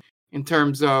done in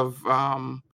terms of,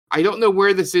 I don't know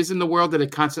where this is in the world that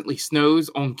it constantly snows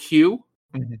on cue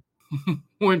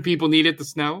when people need it to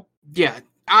snow. Yeah,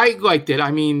 I liked it.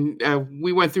 I mean,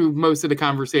 we went through most of the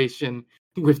conversation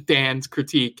with Dan's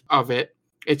critique of it.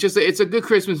 It's a good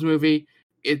Christmas movie.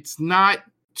 It's not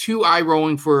too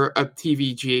eye-rolling for a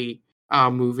TVG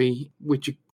movie, which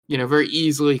very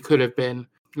easily could have been.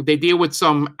 They deal with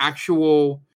some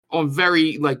actual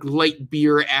very light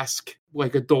beer-esque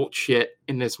adult shit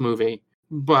in this movie.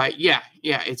 But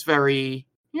it's very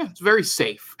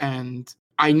safe. And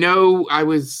I know I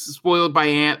was spoiled by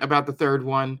Ant about the third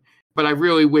one, but I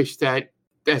really wish that,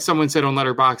 as someone said on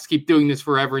Letterboxd, keep doing this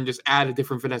forever and just add a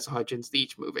different Vanessa Hudgens to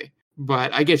each movie.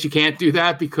 But I guess you can't do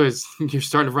that because you're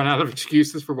starting to run out of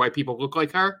excuses for why people look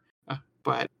like her.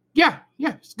 But yeah,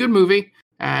 it's a good movie.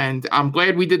 And I'm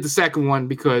glad we did the second one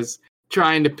because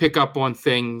trying to pick up on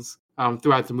things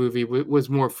throughout the movie was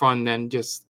more fun than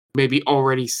just maybe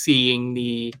already seeing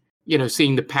the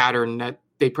pattern that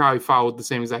they probably followed the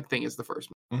same exact thing as the first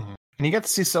movie. Mm-hmm. And you got to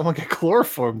see someone get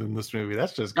chloroformed in this movie.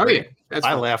 That's just great. Oh, yeah.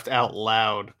 I laughed out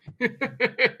loud.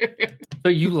 So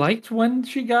you liked when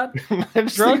she got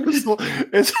drugged?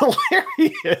 It's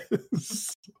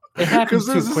hilarious. It happens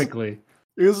too quickly.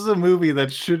 This is a movie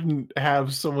that shouldn't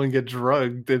have someone get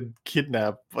drugged and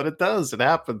kidnapped, but it does. It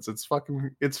happens. It's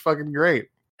fucking great.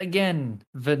 Again,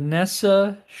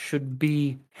 Vanessa should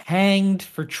be hanged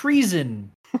for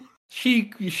treason.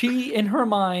 She in her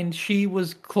mind, she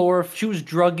was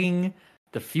drugging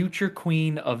the future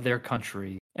queen of their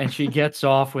country, and she gets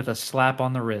off with a slap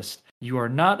on the wrist. You are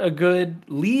not a good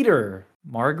leader,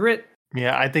 Margaret.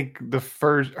 Yeah, I think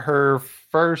her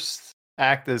first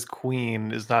act as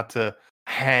queen is not to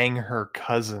hang her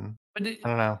cousin. I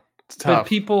don't know. It's tough. But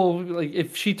people,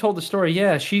 if she told the story,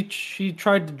 she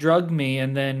tried to drug me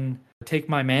and then take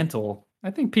my mantle,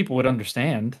 I think people would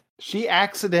understand. She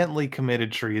accidentally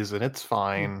committed treason. It's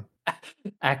fine.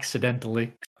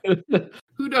 Accidentally.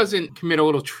 Who doesn't commit a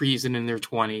little treason in their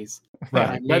 20s? Right.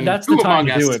 I mean, that's the time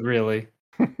to do it, really.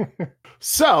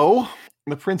 So,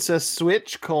 The Princess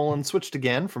Switch, Switched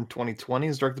Again from 2020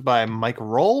 is directed by Mike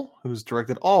Roll, who's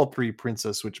directed all 3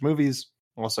 Princess Switch movies.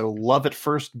 Also, Love at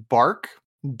First Bark,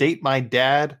 Date My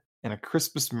Dad, and A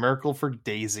Christmas Miracle for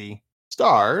Daisy.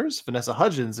 Stars Vanessa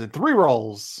Hudgens in 3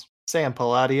 roles: Sam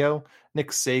Palladio,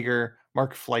 Nick Sager,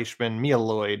 Mark Fleischman, Mia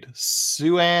Lloyd,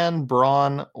 Sue-Ann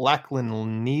Braun,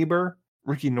 Lachlan Niebuhr,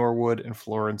 Ricky Norwood, and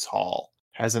Florence Hall.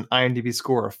 Has an IMDb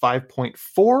score of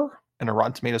 5.4 and a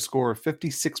Rotten Tomatoes score of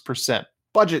 56%.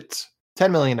 Budget,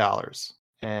 $10 million.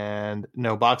 and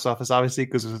no box office, obviously,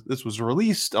 because this was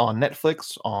released on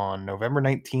Netflix on November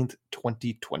 19th,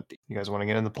 2020. You guys want to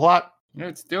get into the plot?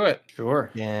 Let's do it.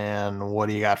 Sure. And what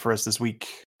do you got for us this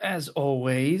week? As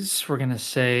always, we're going to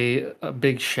say a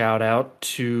big shout out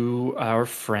to our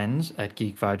friends at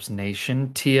Geek Vibes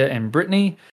Nation, Tia and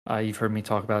Brittany. You've heard me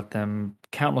talk about them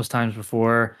countless times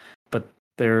before, but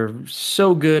they're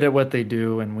so good at what they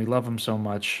do, and we love them so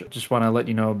much. Just want to let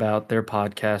you know about their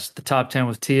podcast, The Top 10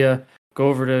 with Tia. Go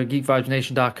over to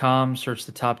geekvibesnation.com, search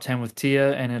The Top 10 with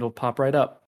Tia, and it'll pop right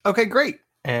up. Okay, great.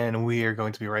 And we are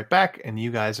going to be right back, and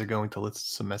you guys are going to listen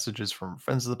to some messages from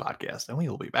friends of the podcast, and we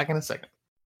will be back in a second.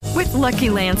 With Lucky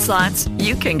Land Slots,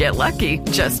 you can get lucky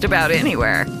just about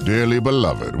anywhere. Dearly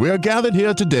beloved, we are gathered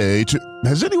here today to...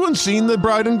 Has anyone seen the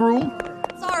bride and groom?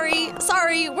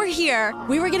 Sorry, we're here.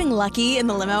 We were getting lucky in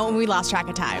the limo and we lost track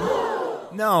of time.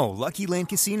 No, Lucky Land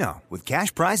Casino, with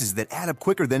cash prizes that add up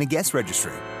quicker than a guest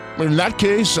registry. In that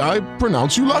case, I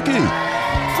pronounce you lucky.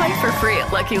 Play for free at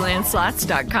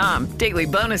LuckyLandSlots.com. Daily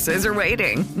bonuses are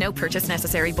waiting. No purchase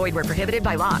necessary. Void where prohibited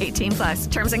by law.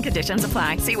 18+. Terms and conditions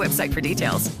apply. See website for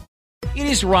details. It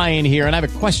is Ryan here, and I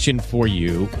have a question for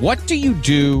you. What do you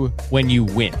do when you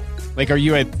win? Like, are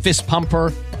you a fist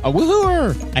pumper, a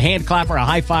woohooer, a hand clapper, a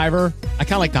high fiver? I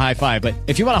kind of like the high five, but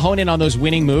if you want to hone in on those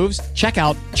winning moves, check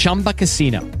out Chumba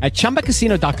Casino. At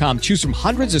ChumbaCasino.com, choose from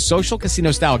hundreds of social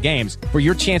casino-style games for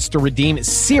your chance to redeem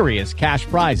serious cash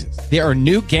prizes. There are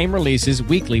new game releases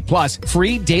weekly, plus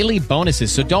free daily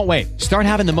bonuses, so don't wait. Start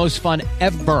having the most fun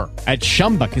ever at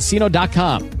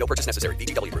ChumbaCasino.com. No purchase necessary.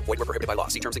 VGW. Void where prohibited by law.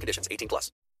 See terms and conditions.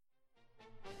 18+.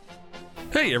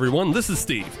 Hey everyone, this is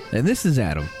Steve. And this is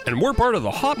Adam. And we're part of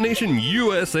the Hop Nation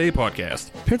USA podcast,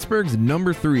 Pittsburgh's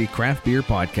 #3 craft beer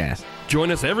podcast.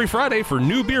 Join us every Friday for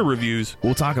new beer reviews.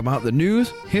 We'll talk about the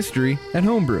news, history, and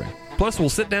homebrewing. Plus, we'll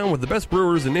sit down with the best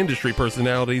brewers and industry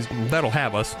personalities that'll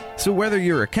have us. So whether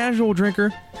you're a casual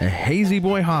drinker, a hazy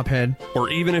boy hophead, or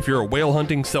even if you're a whale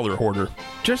hunting cellar hoarder,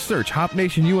 just search Hop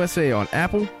Nation USA on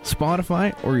Apple,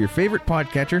 Spotify, or your favorite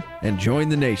podcatcher and join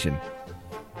the nation.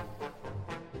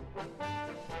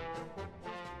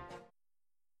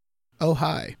 Oh,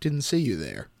 hi. Didn't see you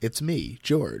there. It's me,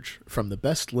 George, from the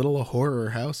Best Little Horror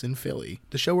House in Philly,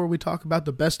 the show where we talk about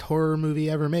the best horror movie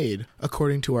ever made,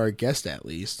 according to our guest at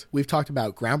least. We've talked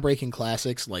about groundbreaking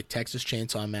classics like Texas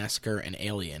Chainsaw Massacre and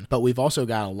Alien, but we've also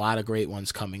got a lot of great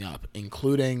ones coming up,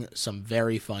 including some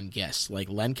very fun guests like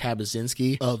Len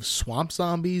Kabaczynski of Swamp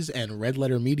Zombies and Red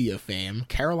Letter Media fame,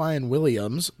 Caroline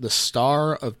Williams, the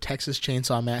star of Texas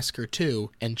Chainsaw Massacre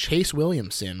 2, and Chase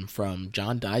Williamson from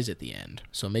John Dies at the End.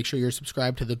 So make sure you're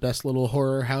subscribed to the Best Little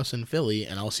Horror House in Philly,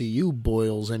 and I'll see you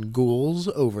boils and ghouls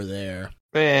over there.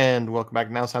 And welcome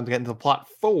back. Now it's time to get into the plot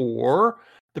for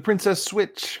The Princess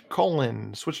Switch,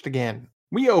 Switched Again.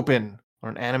 We open on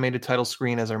an animated title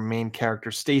screen as our main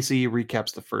character, Stacy,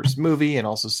 recaps the first movie and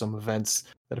also some events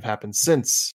that have happened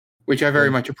since. Which I very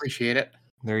much appreciate it.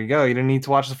 There you go. You didn't need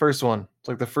to watch the first one. It's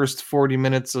like the first 40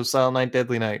 minutes of Silent Night,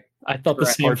 Deadly Night. I thought the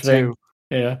same thing.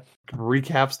 Yeah.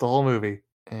 Recaps the whole movie.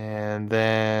 And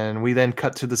then we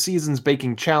cut to the season's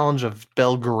baking challenge of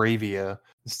Belgravia.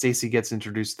 Stacy gets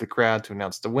introduced to the crowd to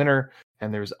announce the winner,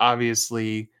 and there's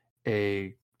obviously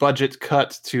a budget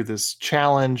cut to this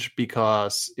challenge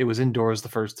because it was indoors the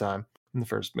first time in the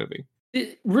first movie.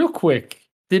 Real quick,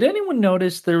 did anyone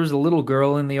notice there was a little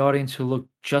girl in the audience who looked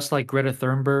just like Greta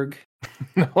Thunberg?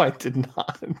 No, I did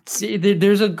not.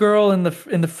 There's a girl in the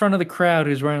front of the crowd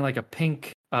who's wearing like a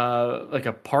pink, like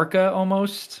a parka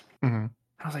almost. Mm-hmm.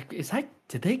 I was like,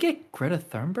 did they get Greta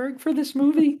Thunberg for this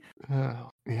movie?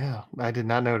 Yeah, I did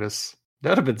not notice.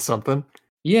 That would have been something.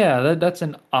 Yeah,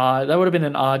 that would have been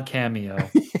an odd cameo.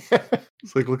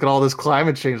 It's like, look at all this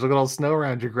climate change. Look at all the snow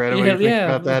around you, Greta. What do you think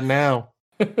about that now?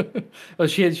 Well,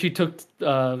 she took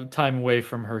time away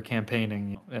from her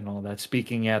campaigning and all that,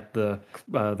 speaking at the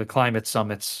climate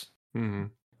summits. Mm-hmm.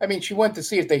 I mean, she went to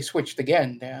see if they switched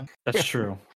again, Dan. That's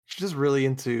true. She's just really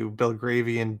into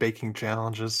Belgravian baking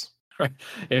challenges. Right.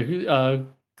 Yeah,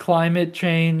 climate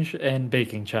change and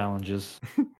baking challenges.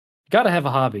 Gotta have a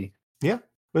hobby. Yeah.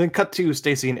 We then cut to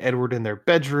Stacy and Edward in their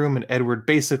bedroom, and Edward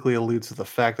basically alludes to the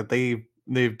fact that they've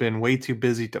been way too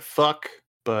busy to fuck,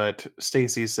 but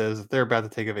Stacy says that they're about to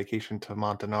take a vacation to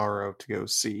Montanaro to go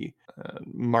see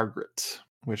Margaret,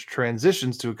 which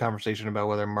transitions to a conversation about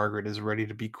whether Margaret is ready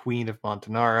to be queen of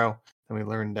Montanaro. And we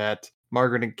learned that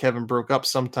Margaret and Kevin broke up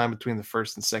sometime between the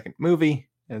first and second movie,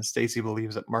 and Stacy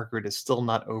believes that Margaret is still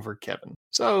not over Kevin.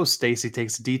 So Stacy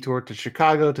takes a detour to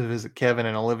Chicago to visit Kevin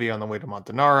and Olivia on the way to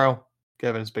Montanaro.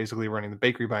 Kevin is basically running the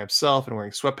bakery by himself and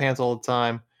wearing sweatpants all the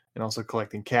time, and also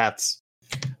collecting cats.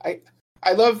 I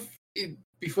love,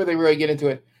 before they really get into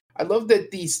it, I love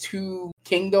that these two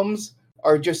kingdoms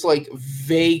are just like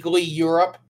vaguely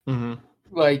Europe. Mm-hmm.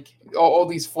 Like all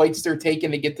these flights they're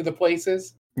taking to get to the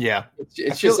places. Yeah.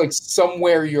 It's just like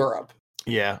somewhere Europe.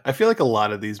 Yeah. I feel like a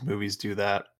lot of these movies do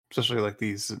that, especially like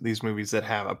these movies that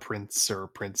have a prince or a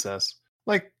princess.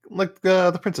 Like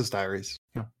the Princess Diaries.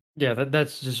 Yeah. Yeah,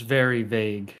 that's just very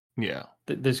vague. Yeah.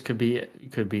 This could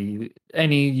be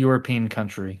any European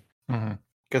country. Mm-hmm.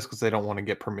 Guess because they don't want to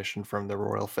get permission from the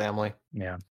royal family.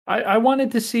 Yeah. I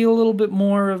wanted to see a little bit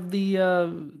more of the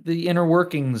inner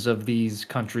workings of these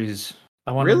countries.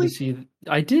 I wanted to see.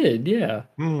 I did, yeah.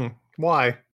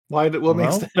 Why? What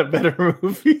makes that a better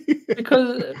movie?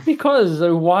 because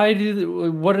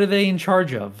what are they in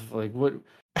charge of? Like, what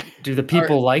do the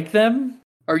people like them?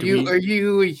 Are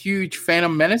you a huge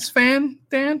Phantom Menace fan,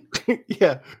 Dan?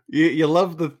 Yeah, you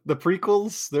love the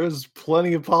prequels. There's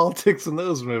plenty of politics in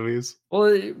those movies.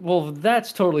 Well,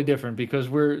 that's totally different because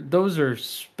those are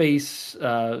space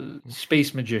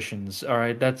magicians. All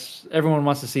right, that's everyone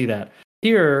wants to see that.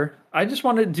 Here, I just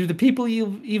wanted. How do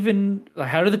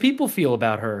the people feel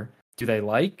about her? Do they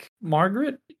like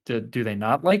Margaret? Do they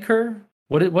not like her?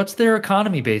 What's their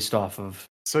economy based off of?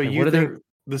 So what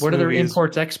are their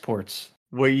imports exports?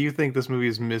 What you think this movie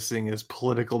is missing is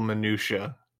political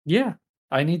minutia. Yeah,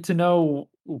 I need to know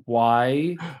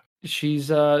why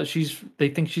they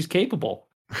think she's capable.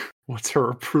 What's her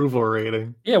approval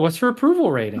rating? Yeah, what's her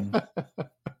approval rating?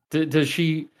 Does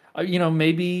she,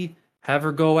 maybe have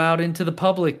her go out into the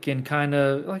public and kind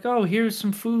of like, oh, here's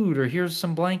some food or here's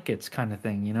some blankets kind of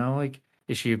thing, like,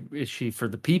 is she for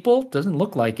the people? Doesn't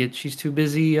look like it. She's too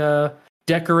busy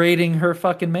decorating her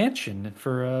fucking mansion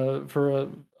for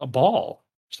a ball.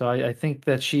 So I think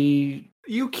that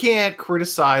you can't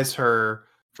criticize her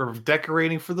for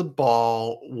decorating for the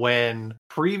ball when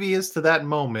previous to that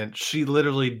moment she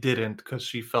literally didn't, because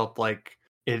she felt like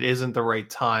it isn't the right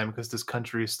time because this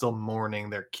country is still mourning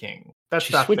their king.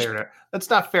 That's not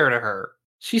fair to her.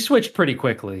 She switched pretty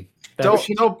quickly.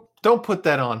 Don't put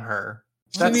that on her.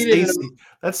 That's Stacy.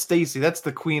 That's Stacy. That's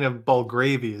the Queen of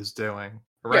Belgravia is doing.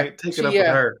 Right? Yeah, Take it up with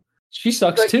her. She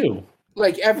sucks too.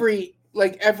 Like every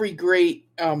great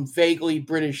vaguely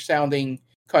British sounding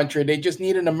country, they just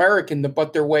need an American to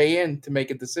butt their way in to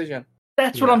make a decision.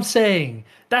 That's what I'm saying.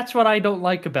 That's what I don't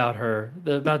like about her,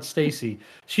 about Stacy.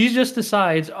 She just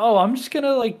decides, oh, I'm just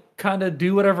gonna like kind of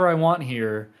do whatever I want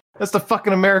here. That's the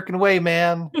fucking American way,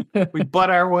 man. We butt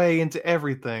our way into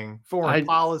everything. Foreign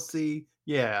policy.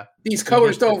 Yeah. These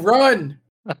colors don't run.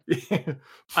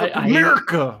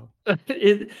 America.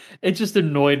 It just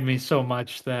annoyed me so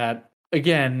much that,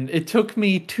 again, it took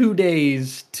me 2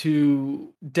 days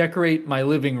to decorate my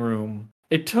living room.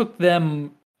 It took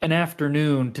them an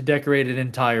afternoon to decorate an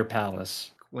entire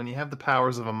palace. When you have the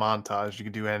powers of a montage, you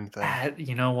can do anything.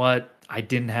 You know what? I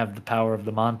didn't have the power of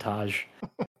the montage.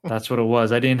 That's what it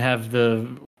was. I didn't have the...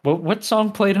 What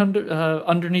song played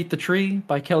Underneath the Tree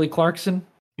by Kelly Clarkson?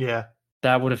 Yeah.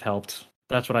 That would have helped.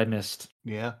 That's what I missed.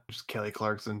 Yeah. Just Kelly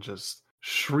Clarkson just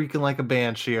shrieking like a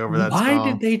banshee over that song.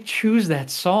 Why did they choose that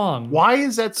song? Why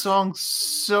is that song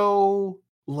so,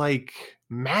 like,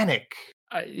 manic?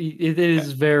 It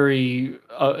is very...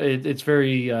 it's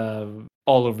very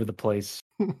all over the place.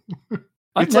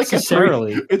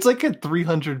 Unnecessarily. It's like at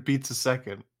 300 beats a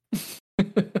second.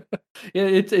 Yeah,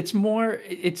 it's more.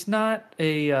 It's not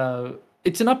a.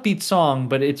 It's an upbeat song,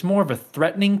 but it's more of a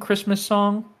threatening Christmas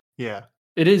song. Yeah,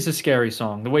 it is a scary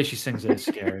song. The way she sings it is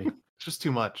scary. It's just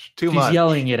too much. She's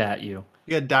yelling it at you.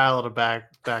 You gotta dial it back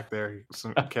there,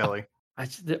 Kelly.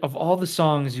 Of all the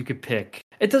songs you could pick,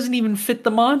 it doesn't even fit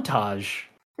the montage.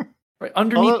 Right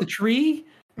underneath the tree.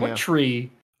 What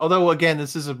tree? Although, again,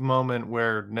 this is a moment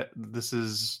where this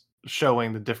is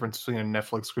showing the difference between a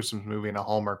Netflix Christmas movie and a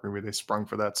Hallmark movie. They sprung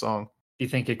for that song. Do you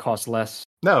think it costs less?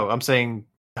 No, I'm saying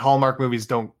Hallmark movies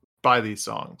don't buy these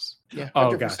songs. Yeah.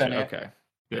 Oh, gotcha. Okay.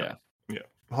 Yeah.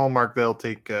 Hallmark, they'll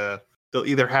take. They'll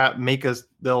either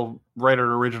they'll write an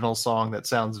original song that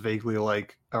sounds vaguely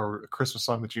like a Christmas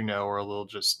song that or they'll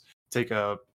just take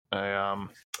a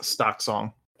stock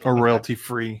song, a royalty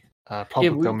free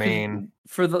public domain.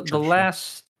 For the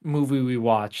last movie we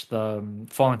watched, the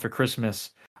Falling for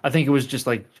Christmas, I think it was just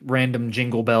like random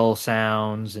jingle bell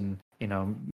sounds and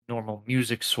normal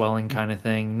music swelling kind of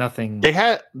thing. Nothing. They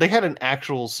had an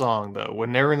actual song though.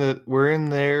 When we're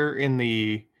in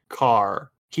the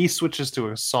car, he switches to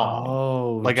a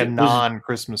song, like a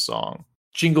non-Christmas song,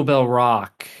 Jingle Bell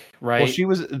Rock, right?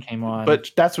 Well, came on, but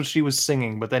that's what she was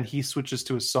singing. But then he switches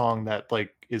to a song that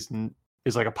like is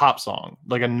like a pop song,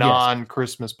 like a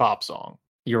non-Christmas pop song.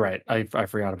 You're right. I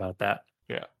forgot about that.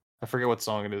 Yeah. I forget what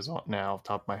song it is now off the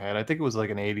top of my head. I think it was like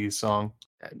an 80s song.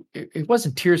 It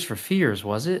wasn't Tears for Fears,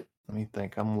 was it? Let me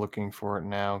think. I'm looking for it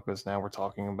now because now we're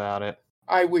talking about it.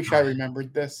 I wish I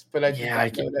remembered this, but I did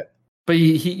not know that. But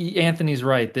Anthony's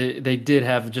right. They did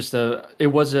have just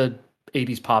it was a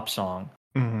 80s pop song.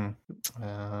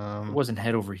 Mm-hmm. It wasn't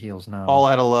Head Over Heels, no. All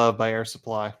Out of Love by Air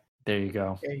Supply. There you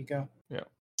go. There you go. Yeah.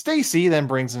 Stacy then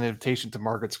brings an invitation to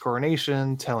Margaret's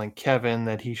coronation, telling Kevin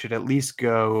that he should at least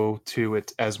go to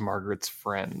it as Margaret's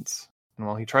friend. And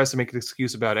while he tries to make an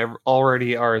excuse about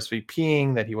already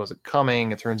RSVPing that he wasn't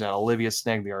coming, it turns out Olivia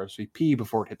snagged the RSVP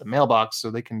before it hit the mailbox,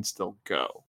 so they can still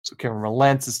go. So Kevin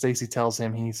relents as Stacy tells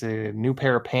him he needs a new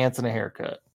pair of pants and a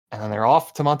haircut. And then they're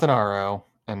off to Montanaro,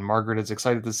 and Margaret is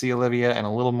excited to see Olivia and a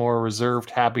little more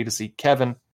reserved, happy to see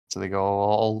Kevin. So they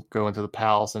all go into the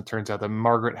palace, and it turns out that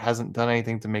Margaret hasn't done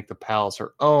anything to make the palace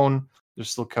her own. There's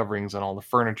still coverings on all the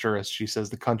furniture, as she says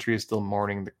the country is still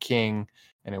mourning the king,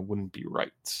 and it wouldn't be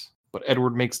right. But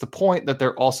Edward makes the point that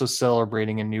they're also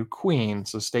celebrating a new queen,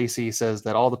 so Stacy says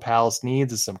that all the palace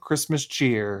needs is some Christmas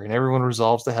cheer, and everyone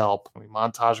resolves to help. We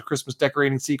montage a Christmas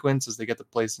decorating sequence as they get the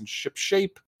place in ship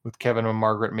shape, with Kevin and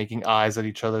Margaret making eyes at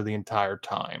each other the entire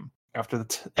time. After the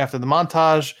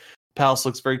montage, the palace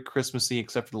looks very Christmassy,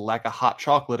 except for the lack of hot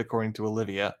chocolate, according to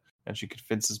Olivia, and she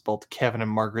convinces both Kevin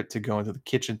and Margaret to go into the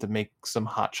kitchen to make some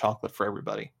hot chocolate for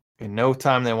everybody. In no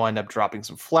time, they wind up dropping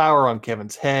some flour on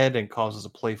Kevin's head and causes a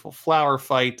playful flour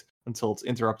fight until it's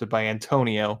interrupted by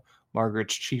Antonio,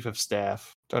 Margaret's chief of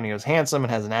staff. Antonio's handsome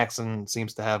and has an accent and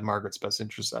seems to have Margaret's best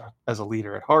interests as a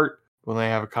leader at heart. When they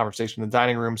have a conversation in the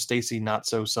dining room, Stacy not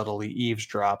so subtly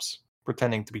eavesdrops,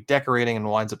 pretending to be decorating, and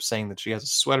winds up saying that she has a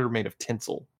sweater made of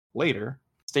tinsel. Later,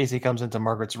 Stacy comes into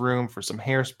Margaret's room for some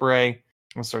hairspray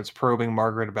and starts probing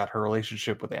Margaret about her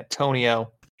relationship with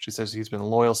Antonio. She says he's been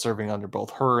loyal, serving under both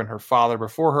her and her father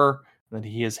before her, and that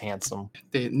he is handsome.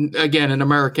 Again, an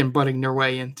American butting their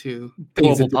way into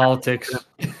global politics.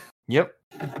 Yep.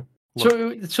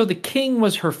 So the king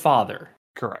was her father.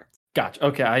 Correct. Gotcha.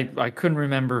 Okay, I couldn't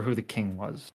remember who the king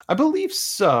was. I believe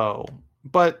so,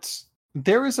 but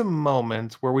there is a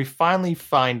moment where we finally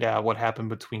find out what happened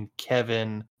between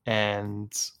Kevin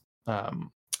and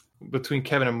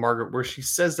Margaret, where she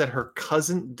says that her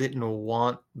cousin didn't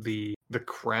want the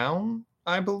crown,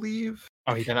 I believe.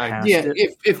 Oh,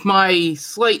 if my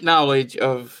slight knowledge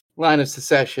of Line of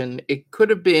Succession, it could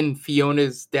have been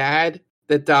Fiona's dad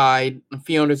that died.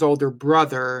 Fiona's older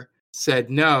brother said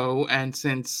no, and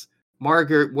since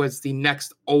Margaret was the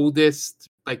next oldest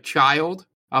child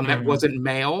that wasn't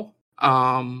male,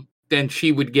 then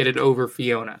she would get it over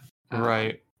Fiona.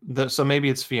 Right. So maybe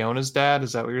it's Fiona's dad.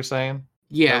 Is that what you're saying?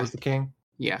 Yeah, that was the king.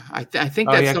 Yeah, I think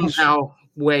that's somehow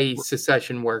way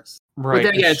secession works. Right.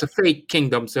 But then it's a fake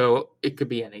kingdom, so it could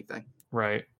be anything.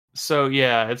 Right. So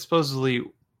yeah, it's supposedly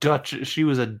she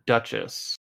was a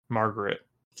duchess, Margaret.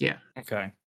 Yeah.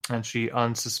 Okay. And she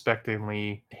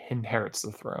unsuspectingly inherits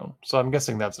the throne. So I'm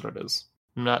guessing that's what it is.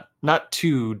 Not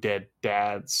two dead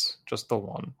dads, just the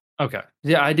one. Okay.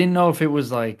 Yeah, I didn't know if it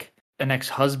was like an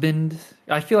ex-husband.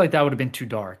 I feel like that would have been too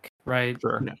dark, right?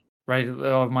 Sure. No. Right.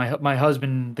 Oh, my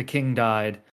husband, the king,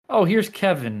 died. Oh, here's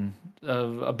Kevin,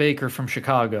 a baker from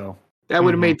Chicago. That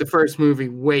would have made the first movie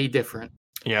way different.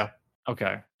 Yeah.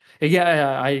 Okay.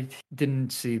 Yeah, I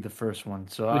didn't see the first one,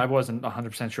 so I wasn't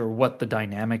 100% sure what the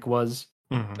dynamic was.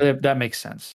 Mm-hmm. That makes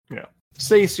sense. Yeah.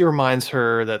 Stacy reminds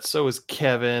her that so is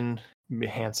Kevin,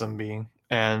 handsome being,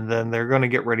 and then they're going to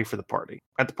get ready for the party.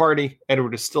 At the party,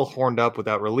 Edward is still horned up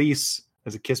without release,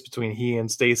 as a kiss between he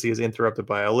and Stacy is interrupted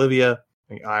by Olivia.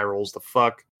 The eye rolls the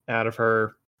fuck out of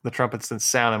her. The trumpets then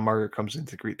sound and Margaret comes in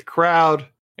to greet the crowd.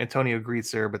 Antonio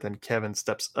greets her, but then Kevin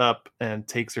steps up and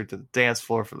takes her to the dance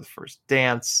floor for the first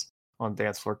dance. On the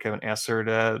dance floor, Kevin asks her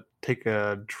to take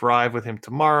a drive with him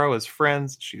tomorrow as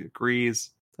friends. She agrees.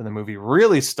 Then the movie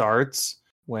really starts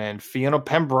when Fiona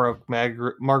Pembroke,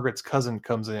 Margaret's cousin,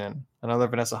 comes in. Another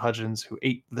Vanessa Hudgens who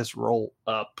ate this role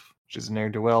up. She's a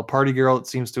ne'er-do-well party girl that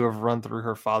seems to have run through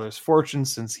her father's fortune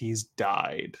since he's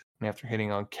died. And after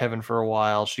hitting on Kevin for a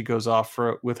while, she goes off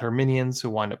with her minions,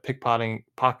 who wind up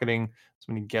pocketing as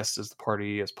many guests as the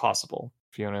party as possible.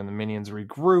 Fiona and the minions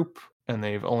regroup, and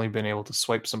they've only been able to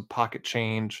swipe some pocket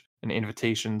change, an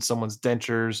invitation, someone's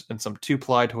dentures, and some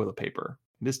 2-ply toilet paper.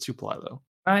 It is 2-ply, though.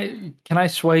 Can I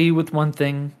sway you with one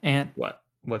thing, Ant? What?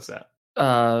 What's that?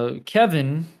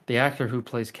 Kevin, the actor who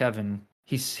plays Kevin,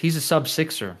 he's a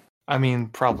sub-sixer. I mean,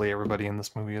 probably everybody in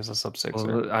this movie is a sub-sixer.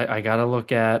 Well, I gotta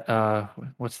look at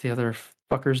what's the other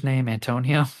fucker's name?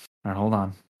 Antonio? All right, hold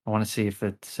on. I want to see if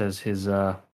it says his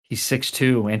he's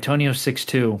 6'2". Antonio's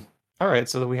 6'2". All right,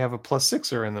 so we have a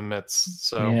 +6er in the midst.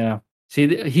 So yeah.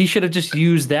 See, he should have just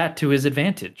used that to his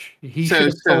advantage. He should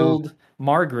have told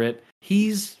Margaret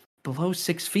he's below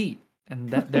 6 feet,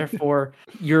 and that therefore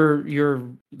your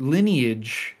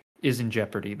lineage is in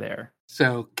jeopardy there.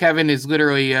 So Kevin is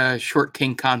literally a short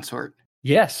king consort.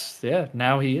 Yes, yeah,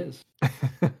 now he is.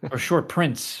 Or short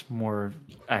prince, more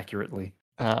accurately.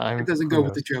 It doesn't go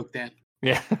with the joke, Dan.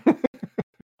 Yeah.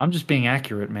 I'm just being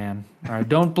accurate, man. All right,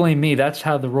 don't blame me. That's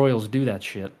how the Royals do that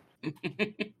shit.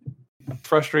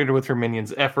 Frustrated with her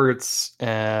minions' efforts,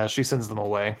 she sends them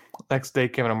away. Next day,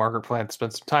 Kevin and Margaret plan to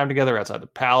spend some time together outside the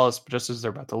palace, but just as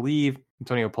they're about to leave,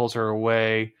 Antonio pulls her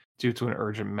away due to an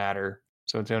urgent matter.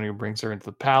 So Antonio brings her into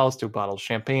the palace to a bottle of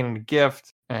champagne and a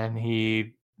gift, and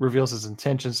he reveals his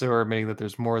intentions to her, admitting that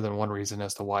there's more than one reason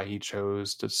as to why he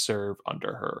chose to serve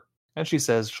under her. And she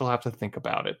says she'll have to think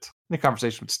about it. In the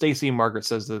conversation with Stacy, Margaret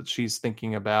says that she's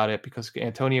thinking about it because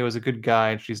Antonio is a good guy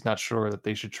and she's not sure that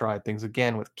they should try things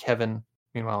again with Kevin.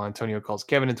 Meanwhile, Antonio calls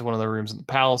Kevin into one of the rooms in the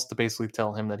palace to basically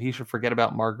tell him that he should forget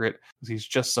about Margaret because he's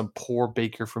just some poor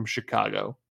baker from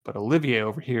Chicago. But Olivier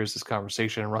overhears this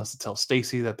conversation and runs to tell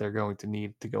Stacy that they're going to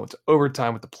need to go into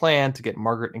overtime with the plan to get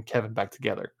Margaret and Kevin back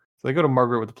together. So they go to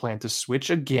Margaret with the plan to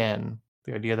switch again.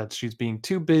 The idea that she's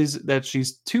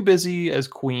too busy as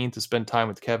queen to spend time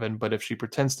with Kevin, but if she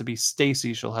pretends to be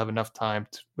Stacy, she'll have enough time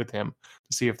with him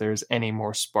to see if there's any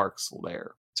more sparks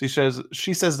there. So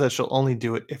she says that she'll only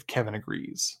do it if Kevin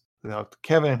agrees. Now,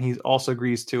 Kevin, he also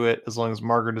agrees to it as long as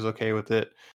Margaret is okay with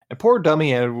it. And poor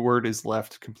dummy Edward is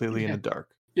left completely in the dark.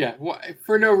 Yeah,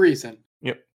 for no reason.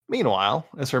 Yep. Meanwhile,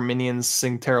 as her minions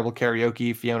sing terrible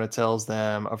karaoke, Fiona tells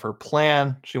them of her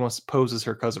plan. She wants to pose as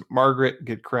her cousin Margaret,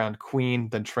 get crowned queen,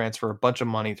 then transfer a bunch of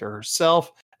money to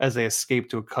herself as they escape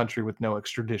to a country with no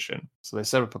extradition. So they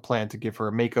set up a plan to give her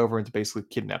a makeover and to basically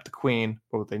kidnap the queen.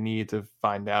 But what they need to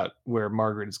find out where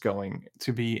Margaret is going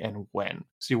to be and when.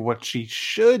 See, what she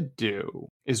should do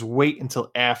is wait until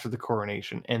after the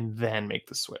coronation and then make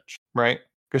the switch, right?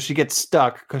 Because she gets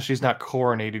stuck because she's not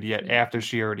coronated yet after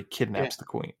she already kidnaps the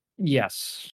queen.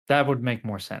 Yes, that would make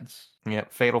more sense. Yeah,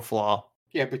 fatal flaw.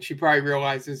 Yeah, but she probably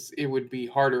realizes it would be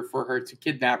harder for her to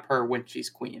kidnap her when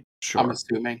she's queen. Sure. I'm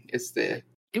assuming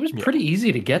It was pretty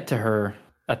easy to get to her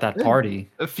at that party.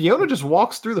 Fiona just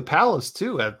walks through the palace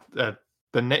too in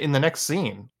the next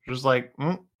scene. Just like,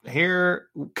 here,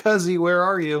 cuzzy, where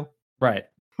are you? Right.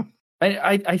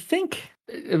 I think,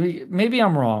 maybe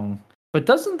I'm wrong, but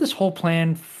doesn't this whole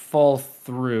plan fall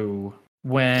through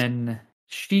when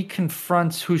she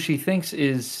confronts who she thinks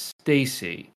is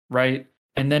Stacy, right?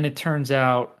 And then it turns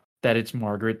out that it's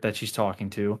Margaret that she's talking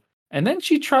to. And then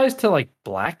she tries to like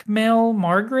blackmail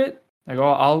Margaret. Like,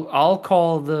 oh, I'll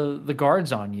call the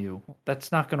guards on you.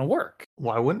 That's not going to work.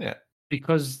 Why wouldn't it?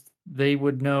 Because they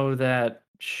would know that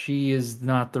she is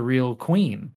not the real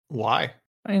queen. Why?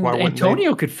 And Why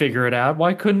Antonio could figure it out.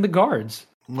 Why couldn't the guards?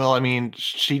 Well, I mean,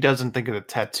 she doesn't think of the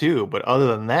tattoo, but other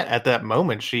than that, at that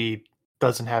moment, she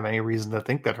doesn't have any reason to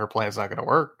think that her plan is not going to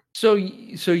work. So do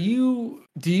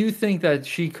you think that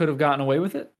she could have gotten away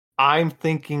with it? I'm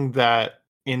thinking that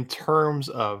in terms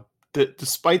of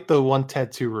despite the one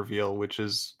tattoo reveal, which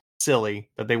is silly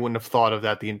that they wouldn't have thought of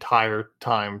that the entire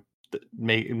time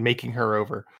making her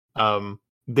over.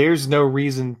 There's no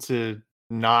reason to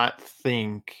not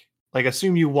think, like,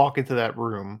 assume you walk into that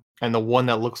room and the one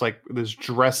that looks like is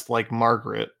dressed like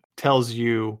Margaret tells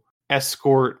you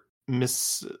escort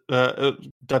Miss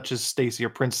Duchess Stacy or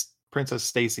Princess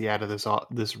Stacy out of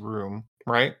this room,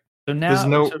 right? So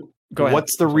now go ahead.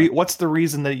 What's the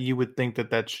reason that you would think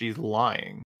that she's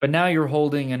lying? But now you're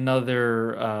holding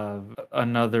another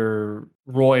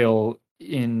royal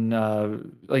in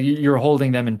like you're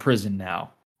holding them in prison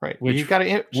now. Right. Which You got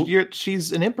to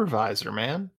she's an improviser,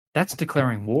 man. That's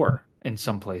declaring war in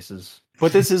some places.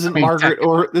 But this isn't Margaret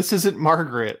this isn't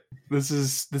Margaret. This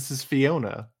is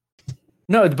Fiona.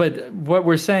 No, but what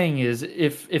we're saying is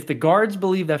if the guards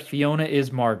believe that Fiona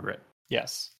is Margaret.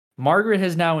 Yes. Margaret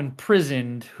has now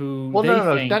imprisoned who Well, they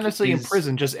no, think not necessarily is, in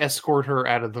prison, just escort her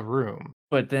out of the room.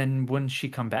 But then wouldn't she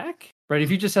come back? Right?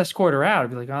 If you just escort her out, I'd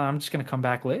be like, I'm just going to come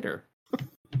back later.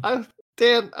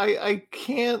 Dan, I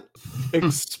can't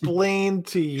explain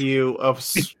to you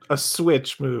a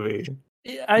Switch movie.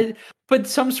 But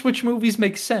some Switch movies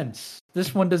make sense.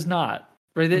 This one does not.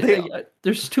 Right?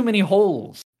 There's too many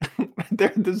holes.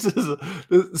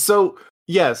 So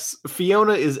yes,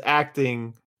 Fiona is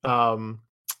acting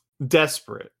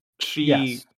desperate.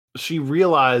 She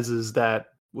realizes that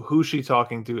who she's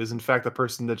talking to is in fact the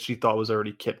person that she thought was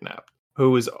already kidnapped,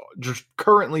 who is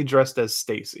currently dressed as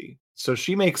Stacy. So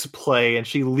she makes a play and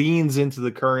she leans into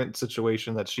the current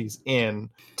situation that she's in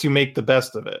to make the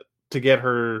best of it, to get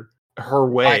her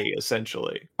way,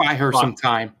 essentially. Buy her some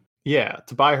time. Yeah,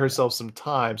 to buy herself some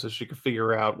time so she could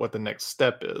figure out what the next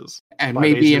step is. And By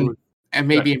maybe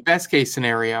basically- in best case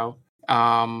scenario,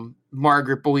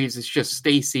 Margaret believes it's just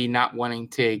Stacy not wanting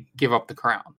to give up the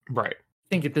crown. Right. I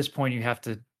think at this point you have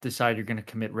to decide you're going to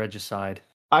commit regicide.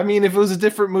 I mean, if it was a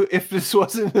different movie, if this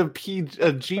wasn't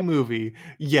a G movie,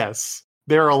 yes.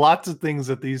 There are lots of things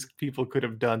that these people could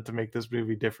have done to make this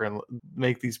movie different,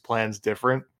 make these plans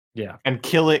different. Yeah. And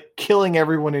killing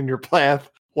everyone in your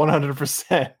path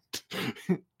 100%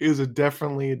 is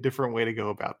definitely a different way to go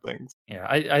about things. Yeah,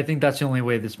 I think that's the only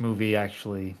way this movie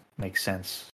actually makes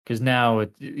sense. Because now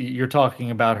you're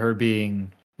talking about her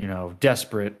being,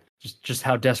 desperate. Just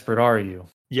how desperate are you?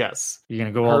 Yes. You're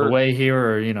going to go all the way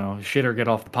here or, shit or get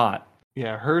off the pot.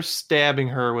 Yeah, her stabbing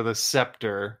her with a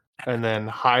scepter and then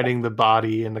hiding the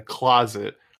body in the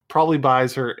closet probably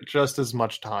buys her just as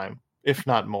much time, if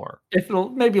not more.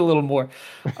 Maybe a little more.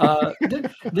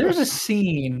 There's a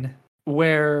scene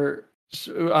where,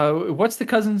 what's the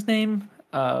cousin's name?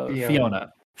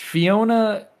 Fiona.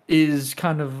 Fiona is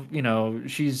kind of,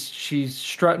 she's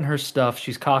strutting her stuff.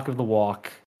 She's cock of the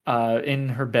walk in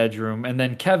her bedroom, and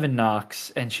then Kevin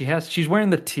knocks, and she's wearing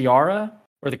the tiara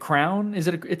or the crown.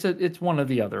 It's one or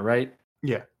the other, right?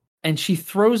 Yeah. And she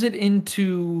throws it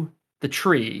into the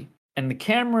tree, and the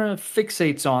camera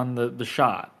fixates on the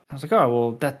shot. I was like, oh,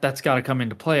 well, that's got to come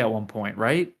into play at one point,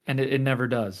 right? And it never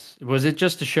does. Was it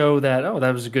just to show that,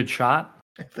 that was a good shot?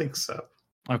 I think so.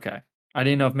 Okay. I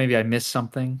didn't know if maybe I missed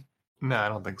something. No, I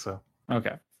don't think so.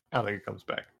 Okay. I don't think it comes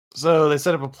back. So they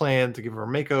set up a plan to give her a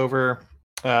makeover.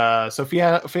 So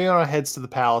Fiona heads to the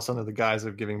palace under the guise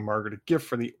of giving Margaret a gift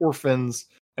for the orphans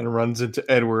and runs into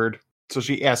Edward. So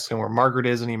she asks him where Margaret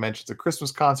is, and he mentions a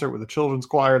Christmas concert with a children's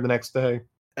choir the next day.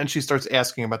 And she starts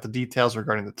asking about the details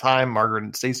regarding the time Margaret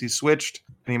and Stacy switched,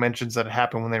 and he mentions that it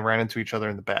happened when they ran into each other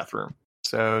in the bathroom.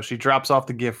 So she drops off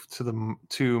the gift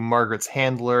to Margaret's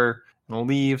handler and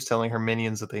leaves, telling her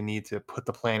minions that they need to put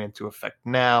the plan into effect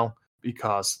now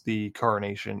because the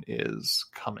coronation is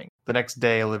coming. The next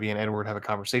day, Olivia and Edward have a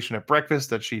conversation at breakfast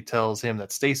that she tells him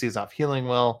that Stacy is not feeling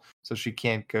well, so she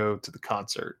can't go to the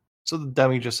concert. So the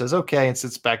dummy just says okay and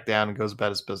sits back down and goes about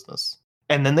his business.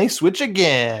 And then they switch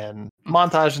again.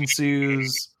 Montage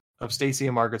ensues of Stacy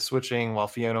and Margaret switching while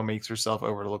Fiona makes herself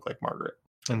over to look like Margaret.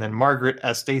 And then Margaret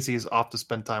as Stacy is off to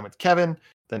spend time with Kevin.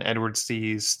 Then Edward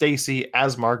sees Stacy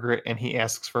as Margaret and he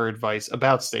asks for advice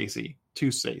about Stacy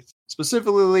to Stacy.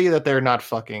 Specifically that they're not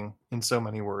fucking, in so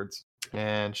many words.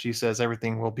 And she says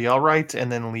everything will be all right and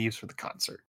then leaves for the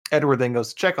concert. Edward then goes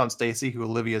to check on Stacy, who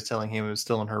Olivia is telling him is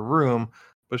still in her room,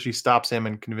 but she stops him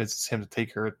and convinces him to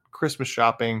take her Christmas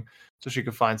shopping so she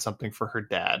could find something for her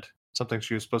dad. Something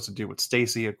she was supposed to do with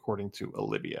Stacy, according to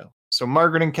Olivia. So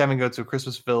Margaret and Kevin go to a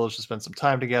Christmas village to spend some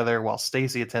time together, while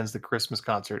Stacy attends the Christmas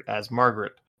concert as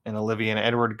Margaret. And Olivia and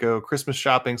Edward go Christmas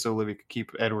shopping so Olivia could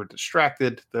keep Edward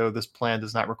distracted, though this plan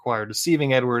does not require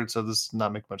deceiving Edward, so this does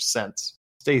not make much sense.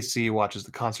 Stacy watches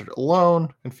the concert alone,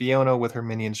 and Fiona with her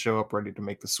minions show up ready to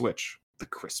make the switch. The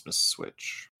Christmas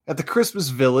switch. At the Christmas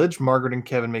village, Margaret and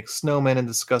Kevin make snowmen and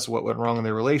discuss what went wrong in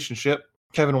their relationship.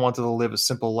 Kevin wanted to live a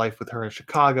simple life with her in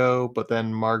Chicago, but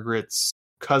then Margaret's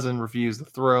cousin refused the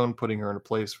throne, putting her in a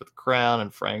place for the crown,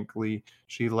 and frankly,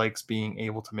 she likes being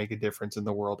able to make a difference in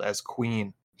the world as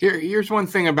queen. Here's one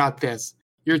thing about this.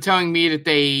 You're telling me that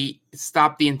they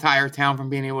stopped the entire town from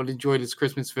being able to enjoy this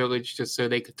Christmas village just so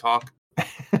they could talk?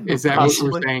 Is that what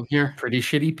we're saying here? Pretty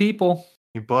shitty people.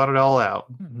 You bought it all out.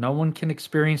 No one can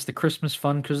experience the Christmas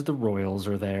fun because the royals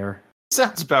are there.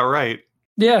 Sounds about right.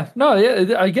 Yeah, no,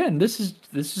 yeah. Again, this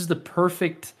is the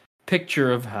perfect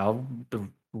picture of how the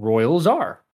royals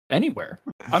are anywhere.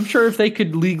 I'm sure if they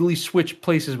could legally switch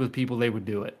places with people, they would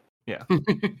do it. Yeah.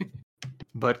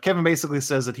 But Kevin basically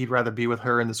says that he'd rather be with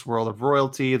her in this world of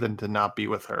royalty than to not be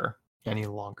with her any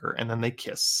longer. And then they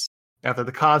kiss. After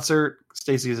the concert,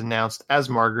 Stacy is announced as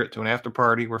Margaret to an after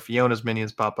party where Fiona's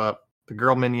minions pop up. The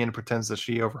girl minion pretends that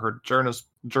she overheard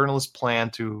journalist's plan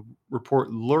to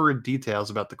report lurid details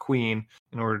about the queen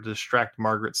in order to distract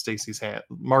Margaret Stacy's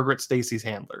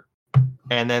handler.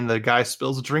 And then the guy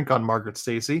spills a drink on Margaret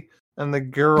Stacy, and the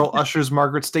girl ushers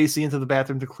Margaret Stacy into the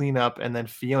bathroom to clean up, and then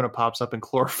Fiona pops up and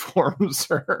chloroforms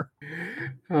her.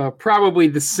 Probably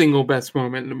the single best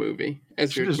moment in the movie,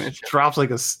 as you just mentioned. Drops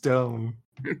like a stone.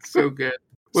 It's so good.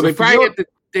 Well, So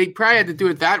they probably had to do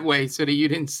it that way so that you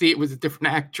didn't see it was a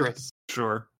different actress.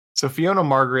 Sure. So Fiona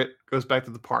Margaret goes back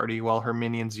to the party while her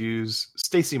minions use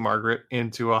Stacy Margaret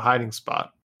into a hiding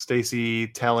spot. Stacy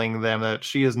telling them that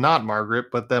she is not Margaret,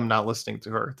 but them not listening to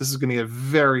her. This is going to get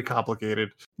very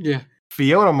complicated. Yeah.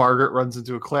 Fiona Margaret runs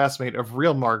into a classmate of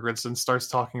real Margaret's and starts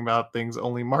talking about things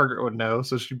only Margaret would know,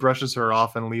 so she brushes her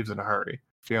off and leaves in a hurry.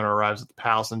 Fiona arrives at the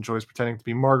palace and enjoys pretending to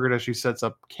be Margaret as she sets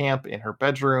up camp in her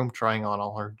bedroom, trying on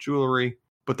all her jewelry.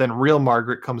 But then real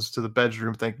Margaret comes to the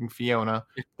bedroom thanking Fiona,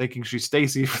 thinking she's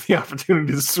Stacy for the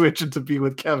opportunity to switch and to be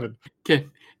with Kevin.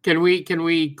 Can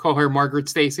we call her Margaret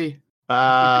Stacy?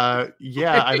 Yeah,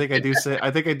 I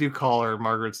think I do call her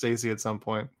Margaret Stacy at some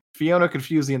point. Fiona,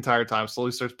 confused the entire time,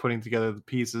 slowly starts putting together the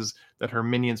pieces that her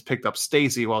minions picked up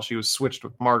Stacy while she was switched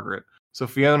with Margaret. So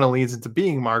Fiona leads into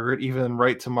being Margaret, even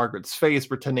right to Margaret's face,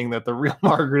 pretending that the real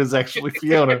Margaret is actually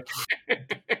Fiona.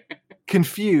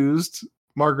 Confused,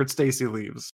 Margaret Stacy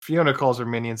leaves. Fiona calls her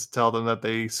minions to tell them that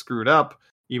they screwed up,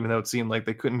 even though it seemed like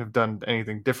they couldn't have done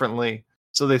anything differently.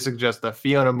 So they suggest that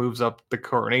Fiona moves up the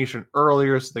coronation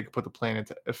earlier so they can put the plan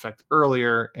into effect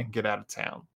earlier and get out of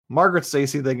town. Margaret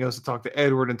Stacy then goes to talk to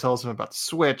Edward and tells him about the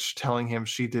switch, telling him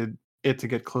she did it to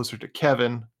get closer to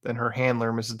Kevin. Then her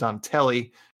handler, Mrs.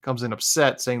 Donatelli, comes in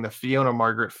upset, saying that Fiona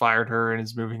Margaret fired her and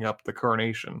is moving up the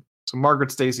coronation. So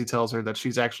Margaret Stacy tells her that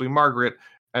she's actually Margaret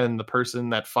and the person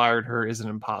that fired her is an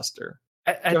imposter.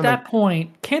 At that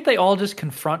point, can't they all just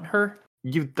confront her?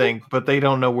 You'd think, but they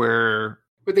don't know where...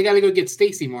 But they got to go get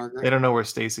Stacy Margaret. They don't know where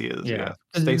Stacy is. Yeah.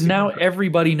 Now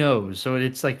everybody knows. So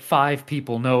it's like 5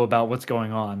 people know about what's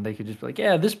going on. They could just be like,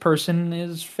 yeah, this person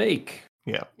is fake.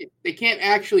 Yeah. They can't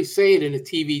actually say it in a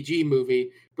TVG movie,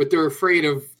 but they're afraid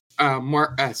of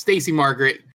Stacy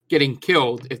Margaret getting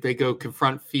killed if they go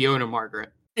confront Fiona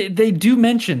Margaret. They do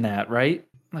mention that, right?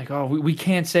 Like, oh, we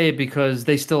can't say it because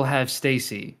they still have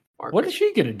Stacy. What is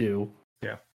she going to do?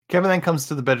 Yeah. Kevin then comes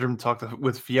to the bedroom to talk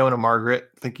with Fiona Margaret,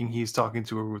 thinking he's talking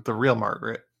to the real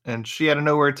Margaret. And she out of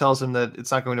nowhere tells him that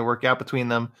it's not going to work out between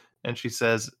them. And she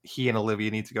says he and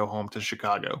Olivia need to go home to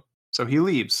Chicago. So he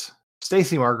leaves.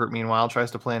 Stacy Margaret, meanwhile,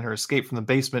 tries to plan her escape from the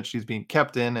basement she's being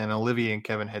kept in, and Olivia and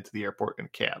Kevin head to the airport in a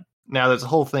cab. Now, there's a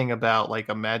whole thing about like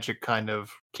a magic kind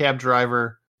of cab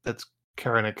driver that's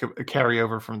carrying a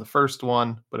carryover from the first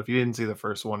one. But if you didn't see the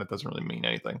first one, it doesn't really mean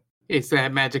anything. It's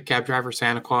that magic cab driver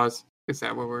Santa Claus. Is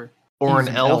that what we're... Or an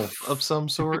elf of some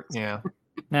sort? Yeah.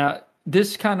 Now,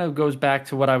 this kind of goes back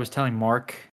to what I was telling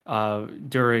Mark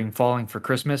during Falling for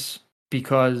Christmas,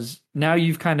 because now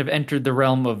you've kind of entered the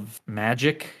realm of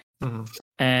magic. Mm-hmm.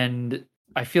 And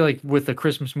I feel like with a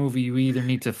Christmas movie, you either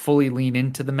need to fully lean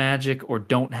into the magic or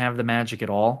don't have the magic at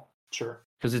all. Sure.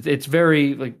 Because it's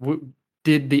very like,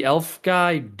 did the elf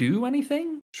guy do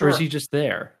anything? Sure. Or is he just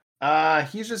there?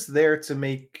 He's just there to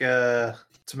make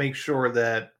sure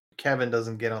that Kevin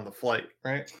doesn't get on the flight,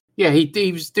 right? Yeah,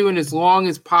 he was doing as long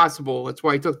as possible. That's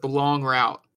why he took the long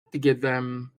route to give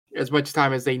them as much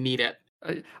time as they need it.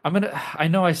 I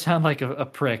know I sound like a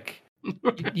prick.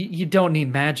 You don't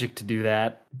need magic to do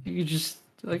that. You just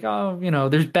like, oh,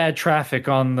 there's bad traffic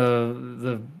on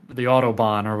the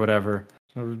Autobahn or whatever.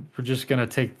 So we're just gonna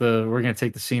take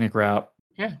the scenic route.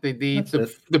 Yeah,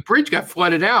 the bridge got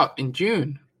flooded out in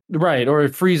June. Right, or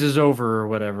it freezes over or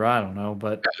whatever. I don't know,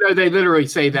 but they literally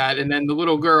say that, and then the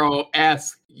little girl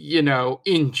asks,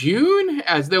 in June,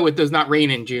 as though it does not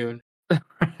rain in June.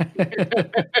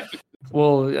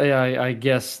 Well, I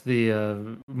guess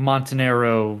the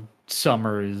Montenero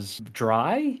summer is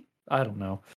dry. I don't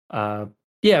know.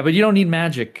 Yeah, but you don't need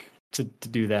magic to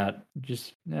do that.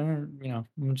 Just I'm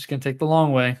just gonna take the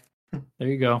long way. There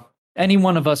you go. Any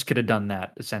one of us could have done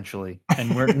that essentially,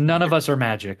 and none of us are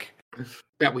magic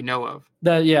that we know of.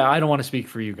 I don't want to speak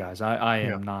for you guys. I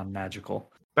am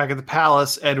non-magical. Back at the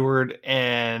palace, Edward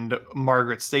and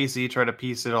Margaret Stacy try to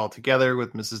piece it all together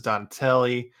with Mrs.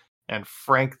 Donatelli and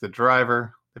Frank, the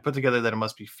driver. They put together that it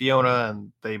must be Fiona,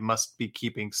 and they must be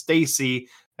keeping Stacy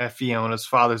at Fiona's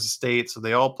father's estate. So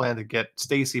they all plan to get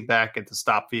Stacy back and to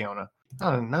stop Fiona.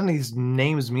 None of these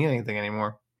names mean anything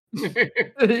anymore.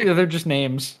 They're just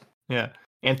names. Yeah.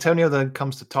 Antonio then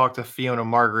comes to talk to Fiona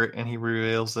Margaret, and he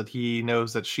reveals that he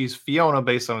knows that she's Fiona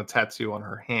based on a tattoo on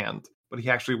her hand. But he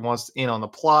actually wants in on the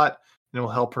plot, and it will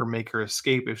help her make her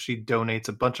escape if she donates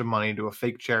a bunch of money to a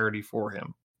fake charity for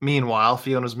him. Meanwhile,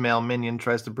 Fiona's male minion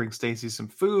tries to bring Stacy some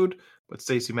food, but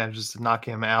Stacy manages to knock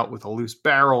him out with a loose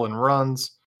barrel and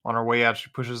runs. On her way out, she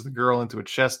pushes the girl into a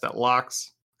chest that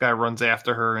locks. The guy runs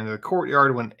after her into the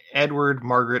courtyard when Edward,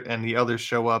 Margaret, and the others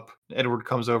show up. Edward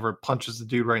comes over and punches the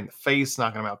dude right in the face,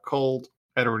 knocking him out cold.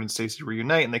 Edward and Stacy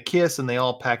reunite and they kiss, and they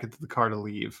all pack into the car to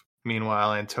leave.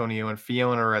 Meanwhile, Antonio and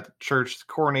Fiona are at the church to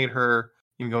coronate her,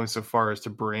 even going so far as to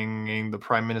bringing the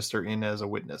Prime Minister in as a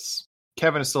witness.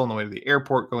 Kevin is still on the way to the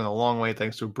airport, going a long way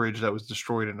thanks to a bridge that was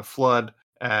destroyed in a flood,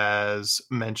 as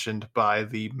mentioned by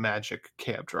the magic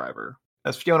cab driver.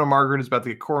 As Fiona Margaret is about to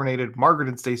get coronated, Margaret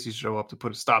and Stacy show up to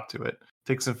put a stop to it. It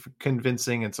takes some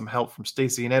convincing and some help from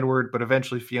Stacy and Edward, but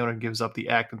eventually Fiona gives up the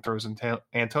act and throws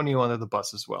Antonio under the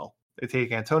bus as well. They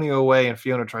take Antonio away, and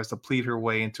Fiona tries to plead her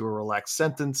way into a relaxed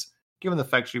sentence, given the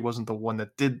fact she wasn't the one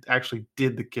that actually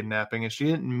did the kidnapping, and she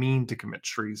didn't mean to commit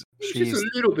treason. She's just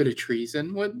a little bit of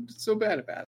treason. What's so bad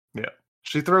about it? Yeah.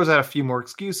 She throws out a few more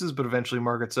excuses, but eventually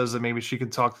Margaret says that maybe she can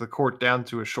talk the court down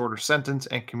to a shorter sentence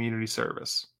and community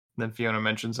service. Then Fiona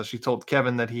mentions that she told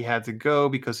Kevin that he had to go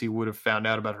because he would have found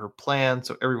out about her plan,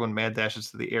 so everyone mad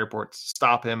dashes to the airport to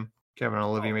stop him. Kevin and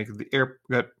Olivia make it to the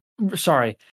airport.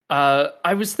 Sorry.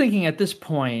 I was thinking at this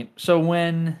point, so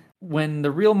when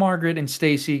the real Margaret and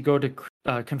Stacy go to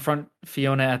confront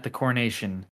Fiona at the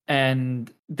coronation, and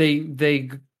they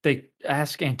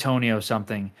ask Antonio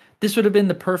something, this would have been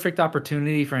the perfect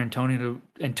opportunity for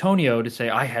Antonio to say,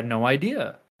 I had no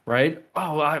idea, right?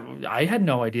 Oh, I had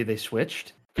no idea they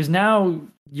switched. Because now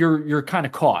you're kind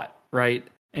of caught, right?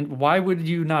 And why would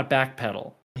you not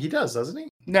backpedal? He does, doesn't he?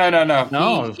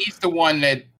 No. He's the one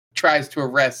that tries to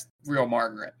arrest real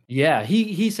Margaret. Yeah,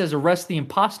 he says arrest the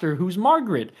imposter who's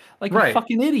Margaret, like a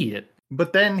fucking idiot.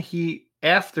 But then he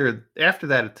after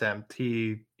that attempt,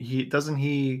 he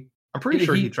I'm pretty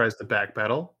sure he tries to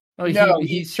backpedal. Oh,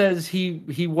 he says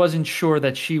he wasn't sure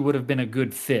that she would have been a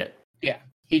good fit. Yeah,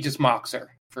 he just mocks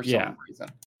her for some reason.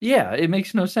 Yeah, it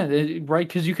makes no sense, right?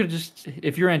 Because you could just,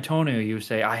 if you're Antonio, you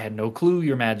say, I had no clue,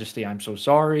 Your Majesty, I'm so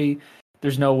sorry.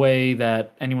 There's no way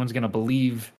that anyone's going to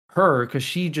believe her because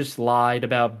she just lied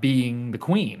about being the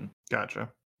queen. Gotcha.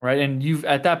 Right? And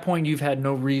at that point, you've had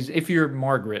no reason, if you're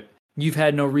Margaret, you've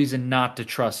had no reason not to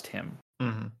trust him.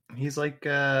 Mm-hmm. He's like,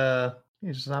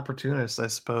 he's just an opportunist, I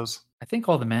suppose. I think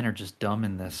all the men are just dumb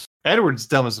in this. Edward's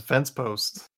dumb as a fence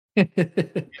post. Yes,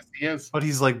 he is. But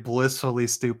he's like blissfully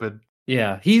stupid.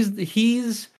 Yeah,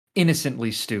 he's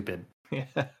innocently stupid. Yeah.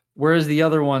 Whereas the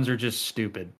other ones are just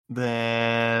stupid.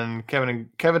 Then Kevin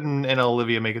and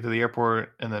Olivia make it to the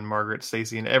airport, and then Margaret,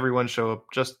 Stacy, and everyone show up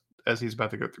just as he's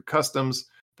about to go through customs.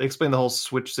 They explain the whole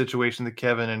switch situation to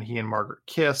Kevin, and he and Margaret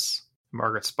kiss.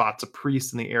 Margaret spots a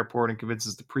priest in the airport and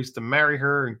convinces the priest to marry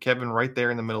her, and Kevin right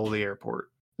there in the middle of the airport.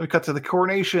 Then we cut to the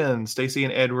coronation. Stacy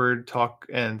and Edward talk,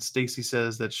 and Stacy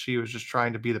says that she was just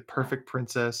trying to be the perfect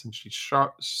princess, and she's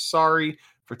sorry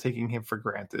for taking him for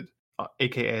granted.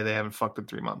 AKA, they haven't fucked in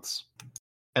 3 months.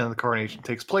 And the coronation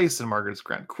takes place, and Margaret is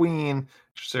crowned queen.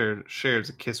 She shares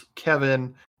a kiss with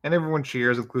Kevin, and everyone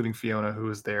cheers, including Fiona, who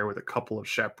is there with a couple of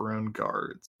chaperone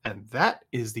guards. And that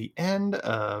is the end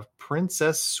of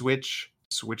Princess Switch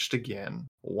Switched Again.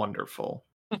 Wonderful.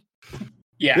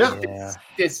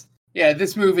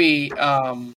 This movie,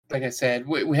 like I said,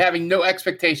 we having no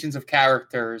expectations of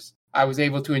characters, I was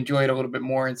able to enjoy it a little bit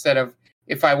more instead of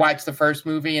if I watched the first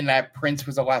movie and that prince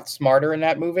was a lot smarter in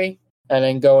that movie, and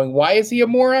then going, why is he a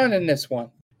moron in this one?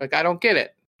 Like, I don't get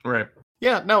it. Right.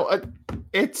 Yeah, no,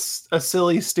 it's a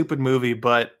silly, stupid movie,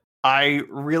 but I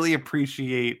really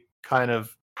appreciate kind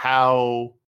of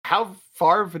how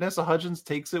far Vanessa Hudgens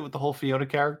takes it with the whole Fiona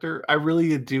character. I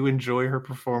really do enjoy her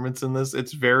performance in this.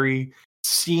 It's very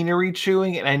scenery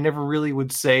chewing, and I never really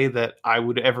would say that I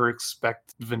would ever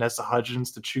expect Vanessa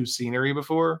Hudgens to chew scenery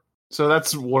before. So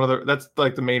that's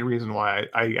like the main reason why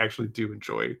I actually do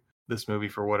enjoy this movie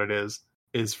for what it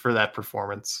is for that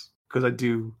performance, because I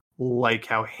do like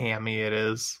how hammy it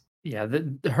is. Yeah,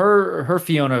 her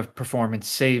Fiona performance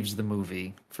saves the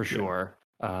movie for sure.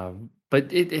 But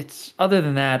it's other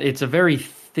than that, it's a very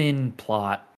thin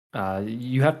plot.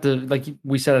 You have to, like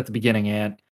we said at the beginning,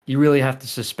 Ant, you really have to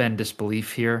suspend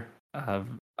disbelief here.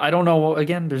 I don't know.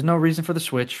 Again, there's no reason for the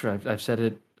switch. I've said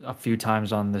it a few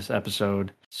times on this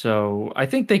episode. So I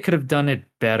think they could have done it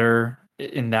better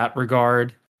in that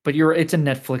regard. But it's a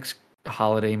Netflix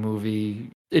holiday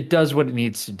movie. It does what it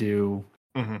needs to do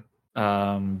in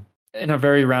a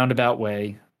very roundabout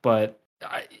way. But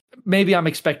maybe I'm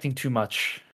expecting too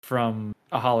much from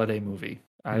a holiday movie.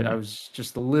 I was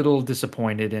just a little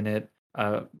disappointed in it.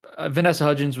 Vanessa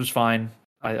Hudgens was fine.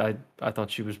 I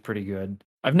thought she was pretty good.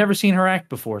 I've never seen her act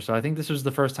before, so I think this was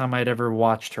the first time I'd ever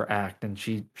watched her act, and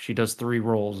she does 3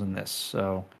 roles in this.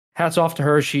 So hats off to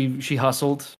her. She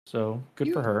hustled, so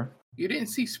good for her. You didn't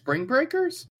see Spring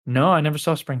Breakers? No, I never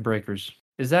saw Spring Breakers.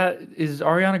 Is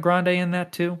Ariana Grande in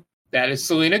that too? That is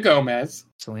Selena Gomez.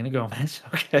 Selena Gomez.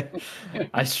 Okay.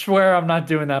 I swear I'm not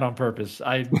doing that on purpose.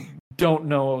 I don't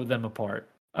know them apart.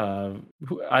 I've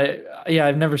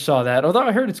never saw that. Although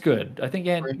I heard it's good. I think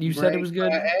you said it was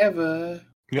good. Forever.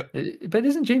 Yep. But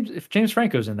isn't James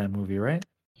Franco's in that movie, right?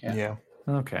 Yeah.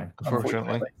 Okay.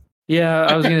 Unfortunately. Yeah,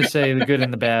 I was gonna say the good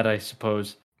and the bad, I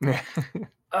suppose.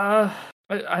 I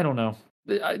don't know.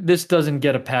 This doesn't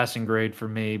get a passing grade for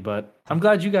me, but I'm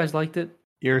glad you guys liked it.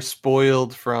 You're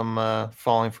spoiled from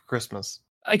Falling for Christmas.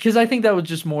 Because I think that was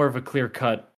just more of a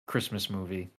clear-cut Christmas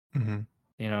movie. Mm-hmm.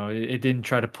 You know, it didn't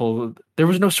try to pull. There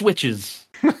was no switches.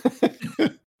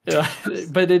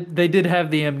 But they did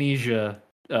have the amnesia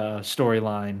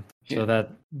storyline, so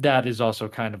that is also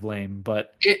kind of lame.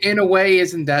 But in a way,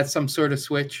 isn't that some sort of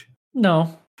switch?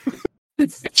 No,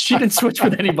 she didn't switch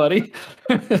with anybody.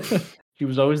 She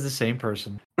was always the same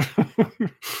person.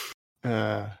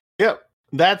 Yep,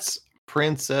 that's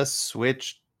Princess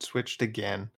switched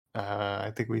again.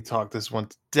 I think we talked this one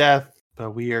to death,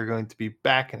 but we are going to be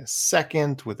back in a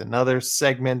second with another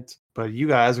segment. But you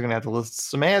guys are going to have to listen to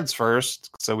some ads first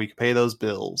so we can pay those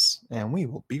bills. And we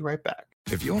will be right back.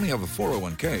 If you only have a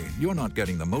 401k, you're not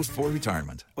getting the most for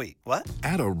retirement. Wait, what?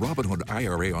 Add a Robinhood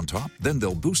IRA on top, then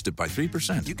they'll boost it by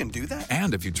 3%. You can do that?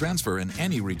 And if you transfer in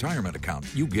any retirement account,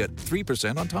 you get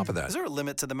 3% on top of that. Is there a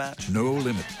limit to the match? No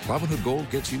limit. Robinhood Gold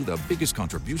gets you the biggest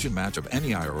contribution match of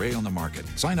any IRA on the market.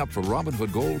 Sign up for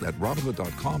Robinhood Gold at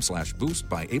Robinhood.com/boost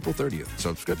by April 30th.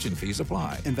 Subscription fees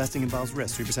apply. Investing involves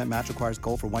risk. 3% match requires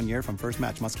gold for 1 year from first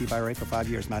match. Must keep IRA for 5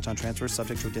 years. Match on transfers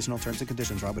subject to additional terms and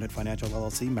conditions. Robinhood Financial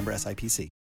LLC, member SIPC.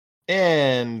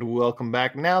 And welcome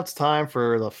back. Now it's time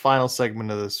for the final segment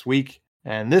of this week.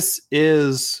 And this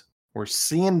is We're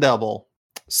Seeing Double.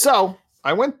 So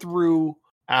I went through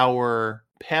our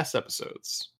past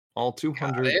episodes, all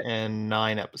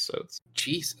 209 episodes.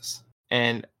 Jesus.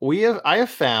 And I have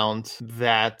found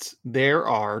that there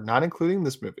are, not including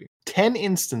this movie, 10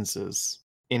 instances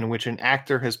in which an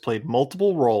actor has played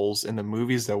multiple roles in the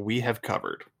movies that we have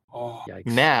covered. Oh, yikes.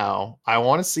 Now, I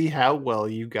want to see how well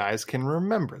you guys can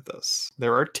remember this.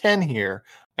 There are 10 here,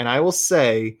 and I will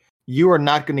say you are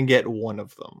not going to get one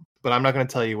of them, but I'm not going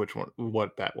to tell you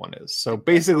what that one is. So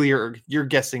basically, you're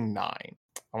guessing 9.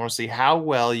 I want to see how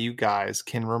well you guys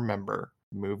can remember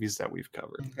movies that we've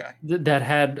covered. Okay. That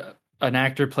had an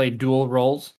actor play dual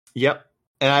roles? Yep.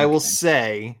 And I will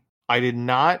say I did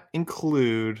not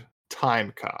include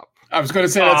Time Cop. I was going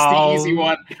to say that's the easy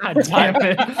one. God damn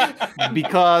it.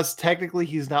 Because technically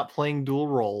he's not playing dual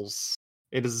roles.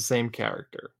 It is the same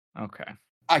character. Okay.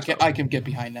 I can get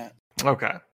behind that.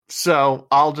 Okay. So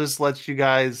I'll just let you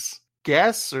guys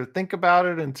guess or think about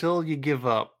it until you give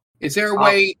up. Is there a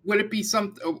way, would it be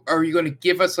are you going to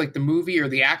give us like the movie or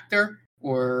the actor?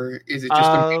 Or is it just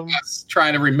going to be us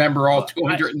trying to remember all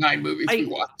 209 movies we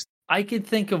watched? I could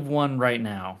think of one right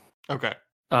now. Okay.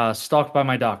 Stalked by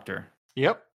My Doctor.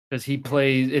 Yep. Because he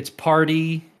plays, it's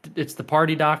the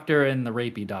party doctor and the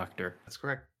rapey doctor. That's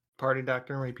correct. Party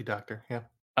doctor and rapey doctor. Yeah.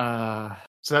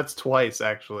 So that's twice,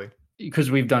 actually.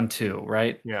 Because we've done 2,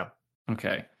 right? Yeah.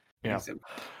 Okay. Yeah.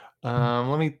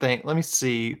 Let me think. Let me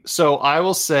see. So I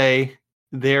will say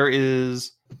there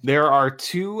are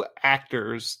 2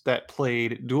 actors that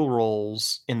played dual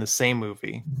roles in the same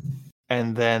movie.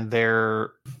 And then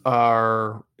there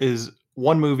is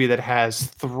one movie that has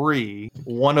 3.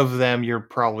 One of them you're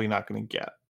probably not going to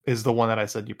get. Is the one that I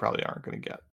said you probably aren't going to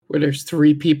get. Where there's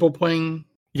 3 people playing?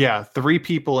 Yeah, 3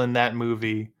 people in that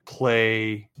movie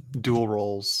play dual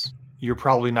roles. You're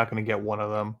probably not going to get one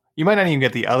of them. You might not even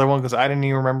get the other one because I didn't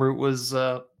even remember it was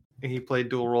he played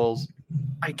dual roles.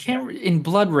 I can't. In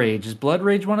Blood Rage, is Blood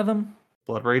Rage one of them?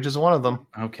 Blood Rage is one of them.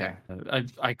 Okay.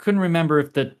 I couldn't remember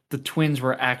if the twins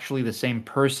were actually the same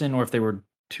person or if they were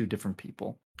 2 different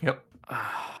people. Yep.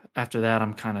 After that,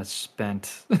 I'm kind of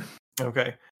spent.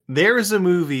 Okay. There is a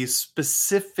movie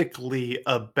specifically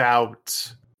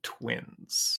about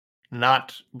twins,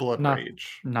 not Blood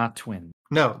Rage. Not twins.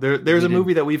 No, there's a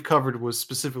movie that we've covered was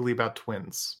specifically about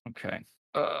twins. Okay.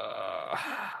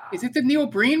 Is it the Neil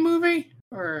Breen movie?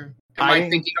 Or am I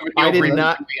thinking of a Neil Breen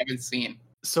movie we haven't seen?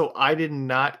 So I did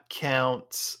not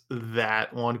count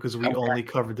that one because we only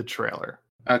covered the trailer.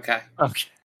 Okay.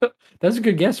 That's a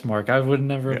good guess, Mark. I would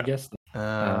never have guessed that.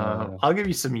 I'll give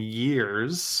you some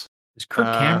years. Does Kirk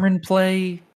Cameron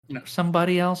play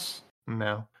somebody else?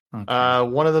 No. Okay.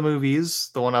 One of the movies,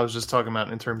 the one I was just talking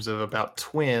about about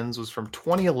twins, was from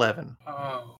 2011.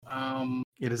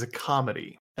 It is a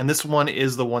comedy. And this one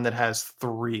is the one that has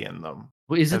 3 in them.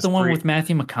 Well, is it the one with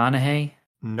Matthew McConaughey?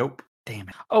 Nope. Damn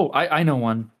it. Oh, I know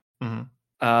one.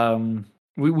 Mm-hmm.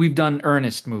 We've done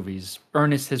Ernest movies.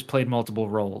 Ernest has played multiple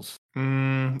roles.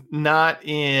 Not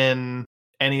in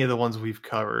any of the ones we've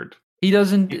covered. He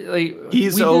doesn't.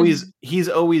 He's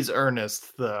always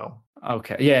Ernest though.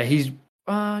 Okay. Yeah. He's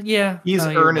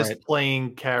Ernest right.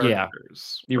 playing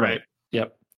characters. Yeah, you're right.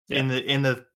 Yep.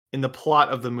 Yeah. In the plot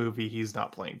of the movie, he's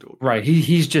not playing dual characters. Right.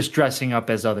 He's just dressing up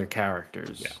as other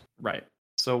characters. Yeah. Right.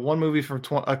 So one movie from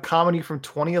a comedy from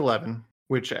 2011,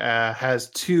 which has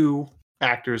 2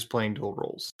 actors playing dual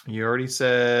roles. You already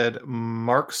said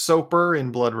Mark Soper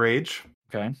in Blood Rage.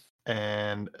 Okay.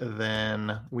 And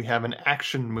then we have an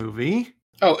action movie.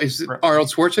 Oh, is it Arnold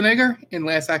Schwarzenegger in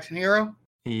Last Action Hero?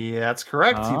 Yeah, that's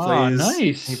correct.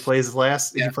 Nice. He plays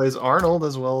He plays Arnold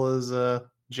as well as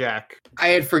Jack. I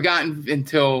had forgotten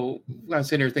until I was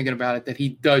sitting here thinking about it that he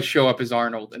does show up as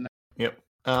Arnold. Yep.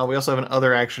 We also have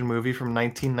another action movie from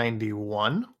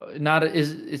 1991.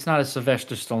 It's not a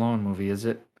Sylvester Stallone movie, is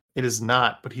it? It is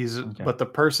not, but but the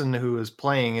person who is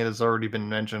playing it has already been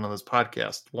mentioned on this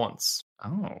podcast once.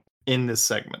 Oh. In this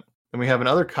segment. And we have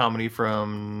another comedy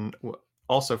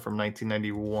also from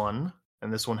 1991,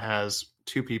 and this one has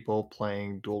two people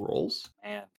playing dual roles.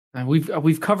 And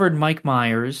we've covered Mike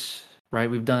Myers,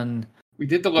 right? We did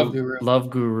the Love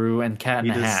Guru and Cat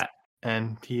in the Hat.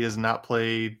 And he does not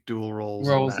play dual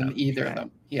roles in either of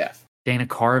them. Yeah. Dana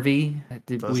Carvey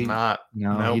does not.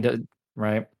 No, nope. he does.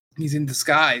 Right. He's in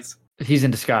disguise. He's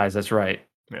in disguise. That's right.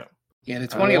 Yeah. Yeah. The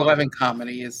 2011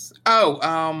 comedy is.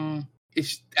 I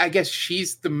guess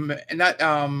she's the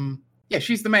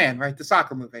she's the man, right? The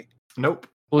soccer movie. Nope.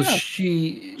 Well,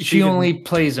 she only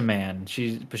plays a man.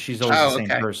 She's always the same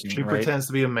person. She pretends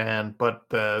to be a man, but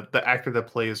the actor that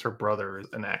plays her brother is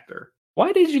an actor.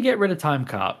 Why did you get rid of Time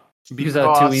Cop? Because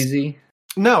that too easy?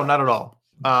 No, not at all.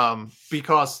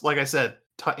 Because, like I said,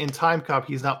 in Time Cop,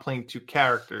 he's not playing two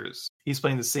characters. He's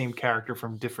playing the same character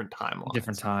from different timelines.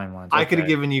 Okay. I could have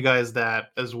given you guys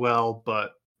that as well,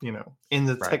 but in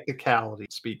the technicality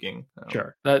speaking,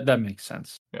 sure, that makes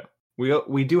sense. Yeah,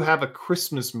 we do have a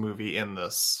Christmas movie in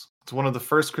this. It's one of the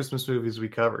first Christmas movies we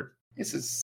covered. This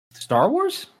is Star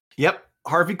Wars. Yep.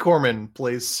 Harvey Korman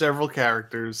plays several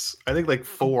characters. I think like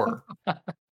 4.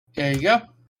 There you go.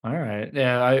 All right.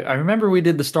 Yeah, I remember we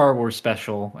did the Star Wars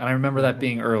special, and I remember that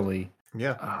being early.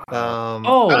 Yeah.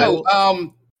 Go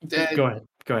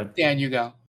ahead. Dan, you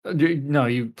go. No,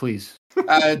 you please.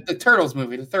 The Turtles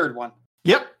movie, the third one.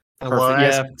 Yep.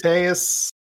 Elias Yeah.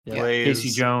 Mateus plays Casey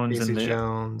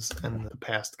Jones and the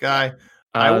past guy.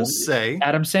 I will say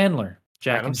Adam Sandler.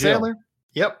 Jack and Jill. Sandler.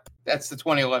 Yep. That's the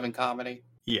 2011 comedy.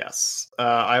 Yes.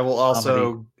 I will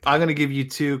also. I'm going to give you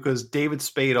 2 because David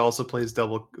Spade also plays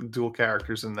dual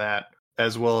characters in that,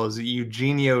 as well as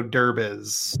Eugenio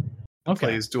Derbez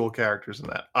plays dual characters in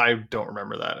that. I don't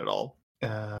remember that at all.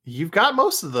 You've got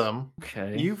most of them.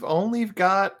 Okay. You've only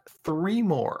got 3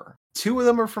 more. 2 of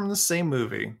them are from the same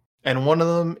movie, and one of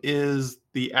them is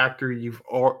the actor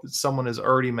someone has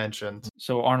already mentioned.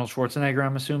 So Arnold Schwarzenegger,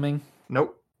 I'm assuming.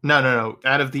 Nope. No.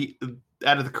 Out of the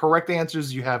correct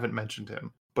answers, you haven't mentioned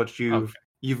him, but you've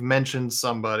mentioned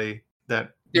somebody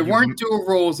that there weren't dual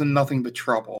roles in Nothing But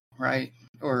Trouble, right?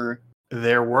 Or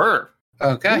there were.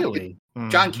 Okay. Really?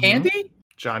 John Candy?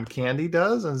 John Candy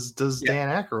does, as does Dan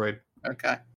Aykroyd.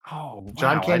 Okay. Oh, wow.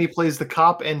 John Candy plays the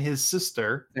cop and his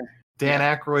sister. Dan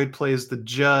Aykroyd plays the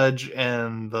judge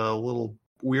and the little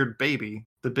weird baby,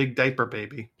 the big diaper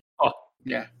baby. Oh,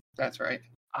 yeah, that's right.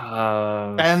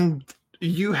 And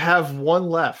you have 1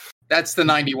 left. That's the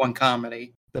 91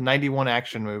 comedy. The 91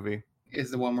 action movie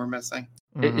is the one we're missing.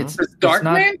 Does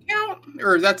Darkman count?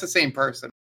 Or that's the same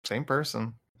person? Same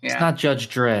person. Yeah. It's not Judge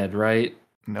Dredd, right?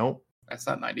 Nope. That's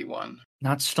not 91.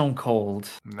 Not Stone Cold.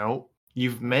 Nope.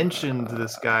 You've mentioned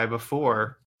this guy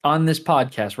before. On this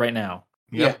podcast right now.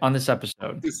 Yep. Yeah. On this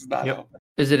episode. This is not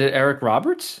Is it Eric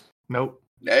Roberts? Nope.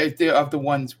 Of the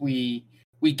ones we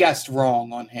guessed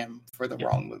wrong on him for the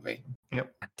wrong movie. Yep.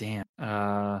 Damn.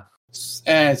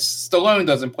 And Stallone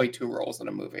doesn't play 2 roles in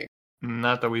a movie.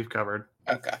 Not that we've covered.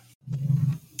 Okay.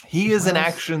 He is an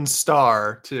action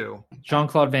star too.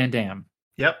 Jean-Claude Van Damme.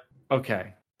 Yep.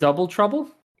 Okay. Double Trouble?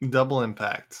 Double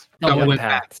Impact. Double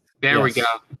Impact. There we go.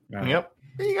 Right. Yep.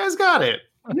 You guys got it.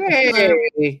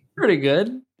 Yay. Pretty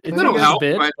good. It's Little a help,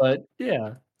 bit, but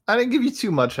yeah. I didn't give you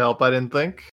too much help, I didn't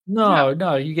think. No,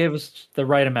 you gave us the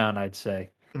right amount, I'd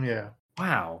say. Yeah.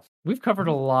 Wow. We've covered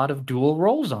a lot of dual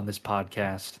roles on this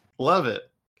podcast. Love it.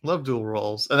 Love dual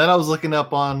roles. And then I was looking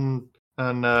up on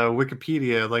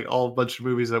Wikipedia, like all a bunch of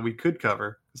movies that we could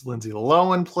cover. Because Lindsay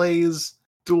Lohan plays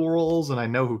dual roles, and I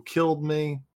Know Who Killed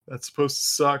Me. That's supposed to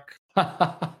suck.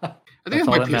 I think it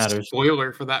might be a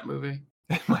spoiler for that movie.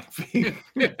 It might be.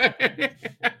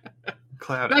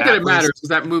 Cloud Not that it matters, because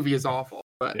that movie is awful.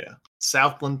 But yeah.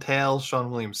 Southland Tales, Sean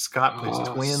William Scott plays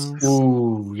twins.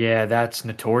 Ooh, yeah, that's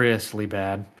notoriously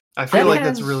bad. I feel like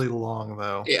that's really long,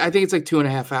 though. I think it's like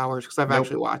 2.5 hours, because I've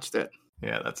actually watched it.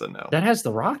 Yeah, that's a no. That has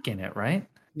The Rock in it, right?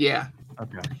 Yeah.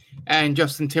 Okay. And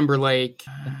Justin Timberlake.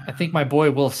 I think my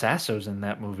boy Will Sasso's in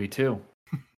that movie, too.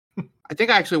 I think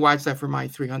I actually watched that for my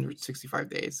 365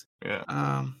 days.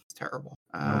 Yeah. It's terrible.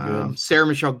 good. Sarah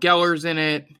Michelle Gellar's in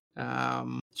it.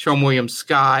 Sean William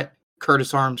Scott,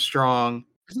 Curtis Armstrong.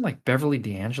 Isn't like Beverly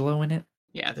D'Angelo in it?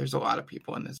 Yeah, there's a lot of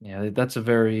people in this. Yeah, that's a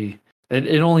very...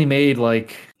 It only made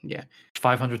like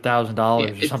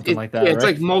 $500,000 or something like that. Yeah, it's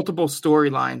right? like multiple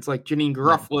storylines. Like Janine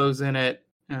Garofalo's in it,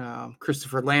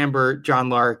 Christopher Lambert, John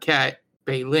Larroquette,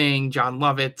 Bei Ling, John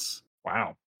Lovitz.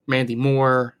 Wow. Mandy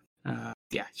Moore.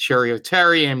 Sherry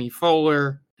O'Terry, Amy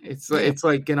Poehler. It's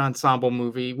like an ensemble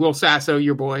movie. Will Sasso,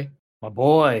 your boy. My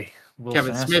boy. Will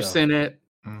Kevin Sasso. Smith's in it.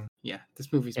 Yeah,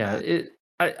 this movie's bad.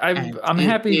 I'm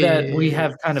happy that we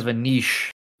have kind of a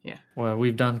niche. Yeah. Well,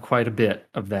 we've done quite a bit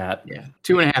of that. Yeah.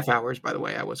 2.5 hours, by the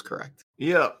way. I was correct.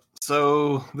 Yeah.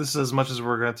 So this is as much as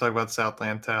we're going to talk about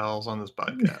Southland Tales on this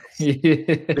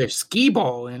podcast. There's skee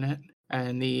ball in it,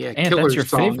 and the And Killer that's your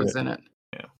song favorite. is in it.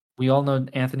 Yeah. We all know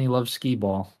Anthony loves skee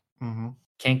ball. Mm-hmm.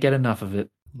 Can't get enough of it.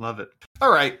 Love it.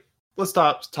 All right. Let's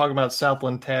stop talking about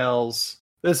Southland Tales.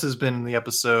 This has been the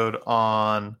episode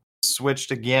on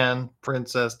Switched Again,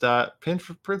 Princess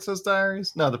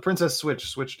Diaries? No, the Princess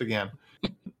switched again.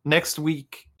 Next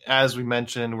week, as we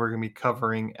mentioned, we're going to be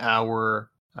covering our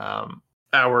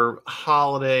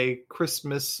holiday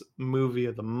Christmas movie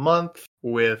of the month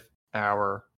with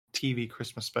our TV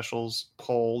Christmas specials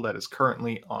poll that is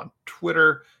currently on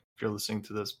Twitter. If you're listening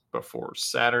to this before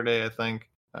Saturday, I think.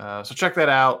 So check that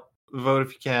out. Vote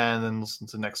if you can, and listen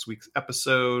to next week's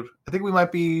episode. I think we might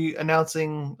be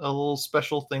announcing a little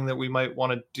special thing that we might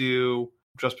want to do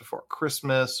just before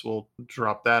Christmas. We'll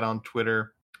drop that on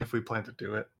Twitter if we plan to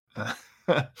do it.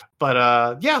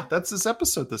 But yeah, that's this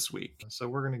episode this week. So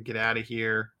we're going to get out of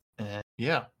here. And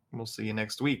yeah, we'll see you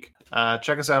next week.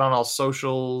 Check us out on all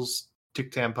socials.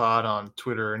 TikTampod on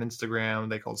Twitter and Instagram.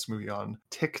 They call this movie on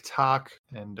TikTok.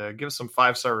 And give us some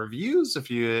 5-star reviews if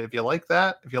you like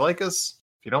that. If you like us.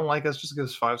 If you don't like us, just give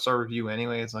us a 5-star review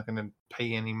anyway. It's not going to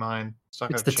pay any mind. It's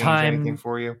not going to change anything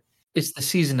for you. It's the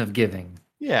season of giving.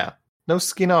 Yeah. No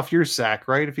skin off your sack,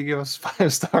 right? If you give us a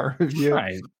 5-star review.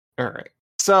 Right. All right.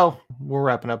 So we're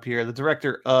wrapping up here. The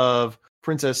director of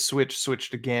Princess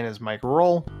Switched Again is Mike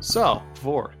Roll. So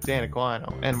for Dan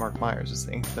Aquino and Mark Myers, this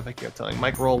thing that I kept telling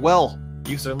Mike Roll, well,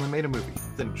 you certainly made a movie,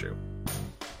 didn't you?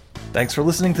 Thanks for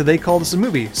listening to They Call This a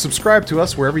Movie. Subscribe to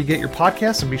us wherever you get your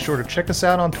podcasts, and be sure to check us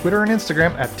out on Twitter and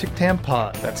Instagram at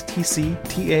TikTampod. That's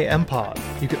TCTAM Pod.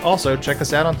 You can also check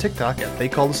us out on TikTok at They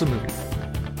Call This a Movie.